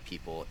a lot of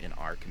people in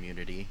our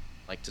community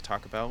like to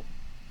talk about.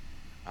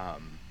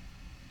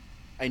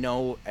 I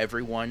know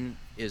everyone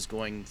is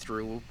going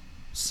through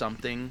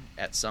something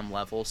at some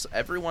level, so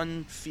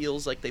everyone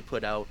feels like they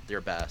put out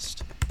their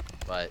best,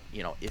 but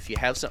if you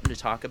have something to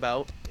talk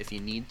about, if you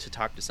need to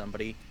talk to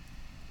somebody,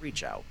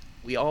 reach out.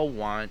 We all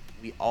want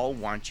you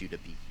to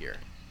be here.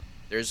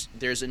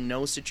 There's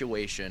no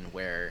situation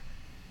where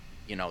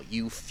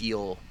you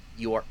feel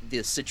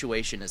the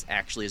situation is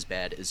actually as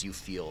bad as you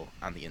feel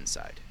on the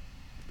inside.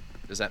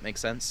 Does that make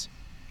sense?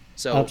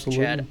 So,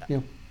 Absolutely. Chad,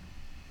 Yeah.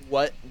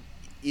 what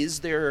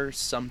is there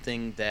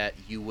something that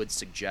you would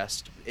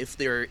suggest if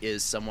there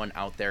is someone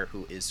out there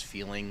who is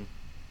feeling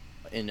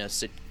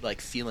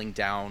feeling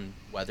down,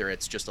 whether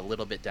it's just a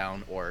little bit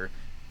down or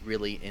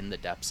really in the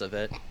depths of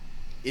it?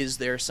 Is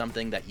there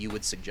something that you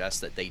would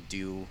suggest that they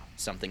do,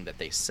 something that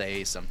they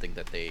say, something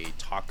that they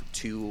talk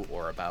to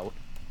or about?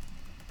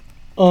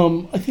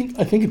 I think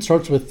it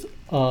starts with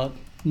not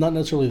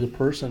necessarily the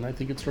person. I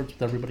think it starts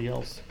with everybody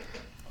else.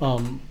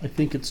 I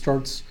think it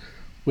starts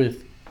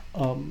with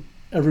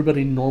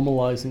everybody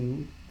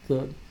normalizing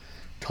the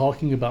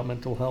talking about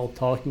mental health,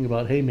 talking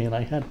about, hey man,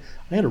 I had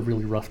a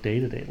really rough day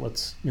today.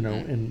 Let's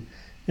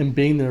and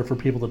being there for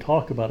people to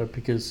talk about it,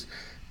 because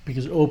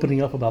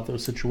opening up about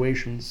those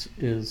situations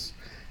is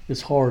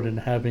hard, and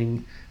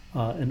having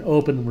an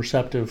open,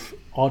 receptive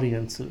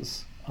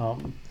audiences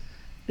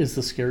is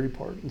the scary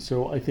part. And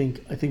so I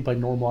think by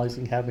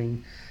normalizing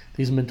having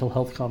these mental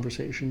health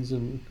conversations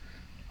and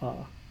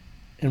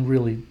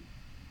really,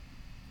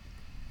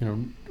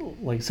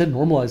 like I said,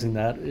 normalizing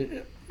that,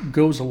 it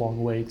goes a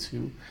long way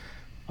to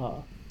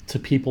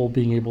people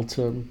being able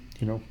to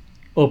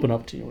open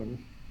up to you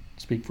and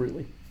speak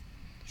freely.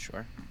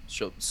 Sure.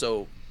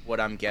 So what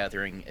I'm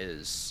gathering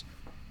is,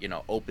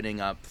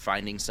 opening up,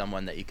 finding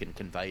someone that you can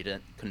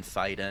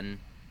confide in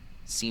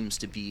seems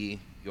to be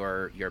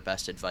your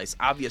best advice.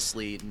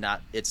 Obviously,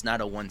 it's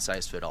not a one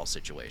size fit all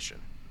situation.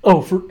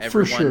 Oh,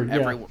 for sure, yeah.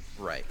 Everyone,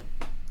 right.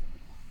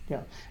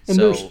 Yeah, and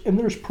So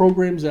there's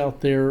programs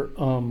out there.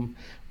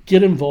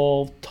 Get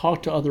involved,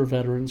 talk to other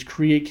veterans,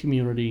 create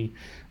community.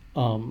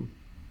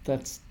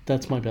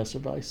 That's my best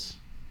advice.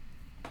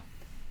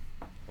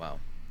 wow,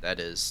 that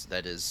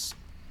hits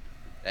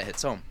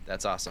home.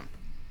 That's awesome.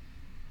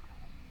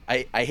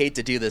 I hate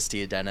to do this to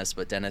you, Dennis,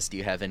 but Dennis, do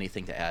you have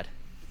anything to add?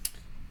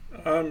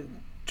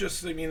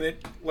 Just, I mean,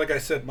 like I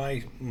said,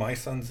 my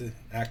son's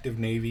active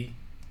Navy,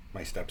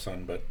 my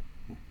stepson, but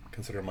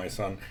consider my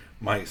son.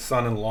 My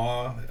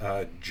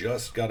son-in-law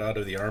just got out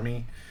of the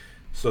Army,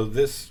 so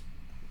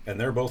and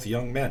they're both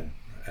young men,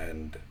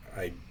 and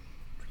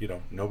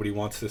nobody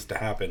wants this to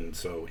happen.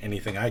 So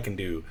anything I can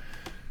do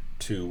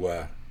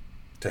to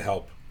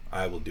help,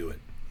 I will do it.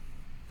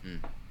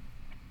 Mm.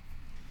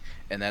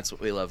 And that's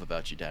what we love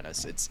about you,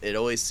 Dennis. It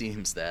always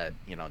seems that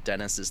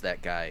Dennis is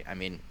that guy. I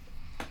mean,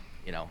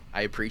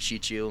 I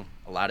appreciate you.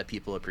 A lot of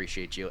people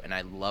appreciate you, and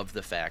I love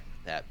the fact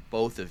that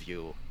both of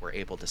you were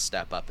able to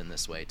step up in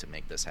this way to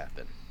make this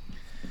happen.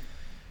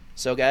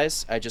 So,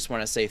 guys, I just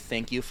want to say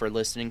thank you for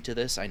listening to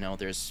this. I know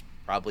there's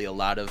probably a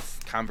lot of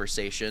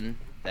conversation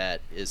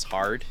that is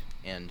hard,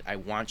 and I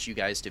want you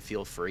guys to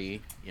feel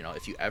free.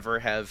 If you ever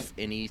have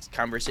any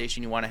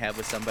conversation you want to have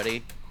with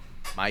somebody,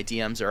 my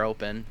DMs are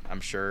open. I'm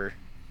sure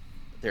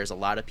there's a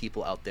lot of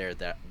people out there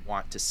that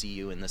want to see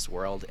you in this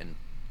world, and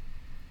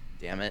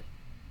damn it,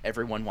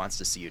 everyone wants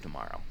to see you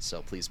tomorrow.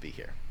 So please be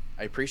here.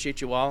 I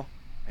appreciate you all.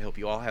 I hope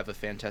you all have a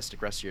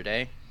fantastic rest of your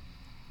day.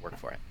 Work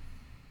for it.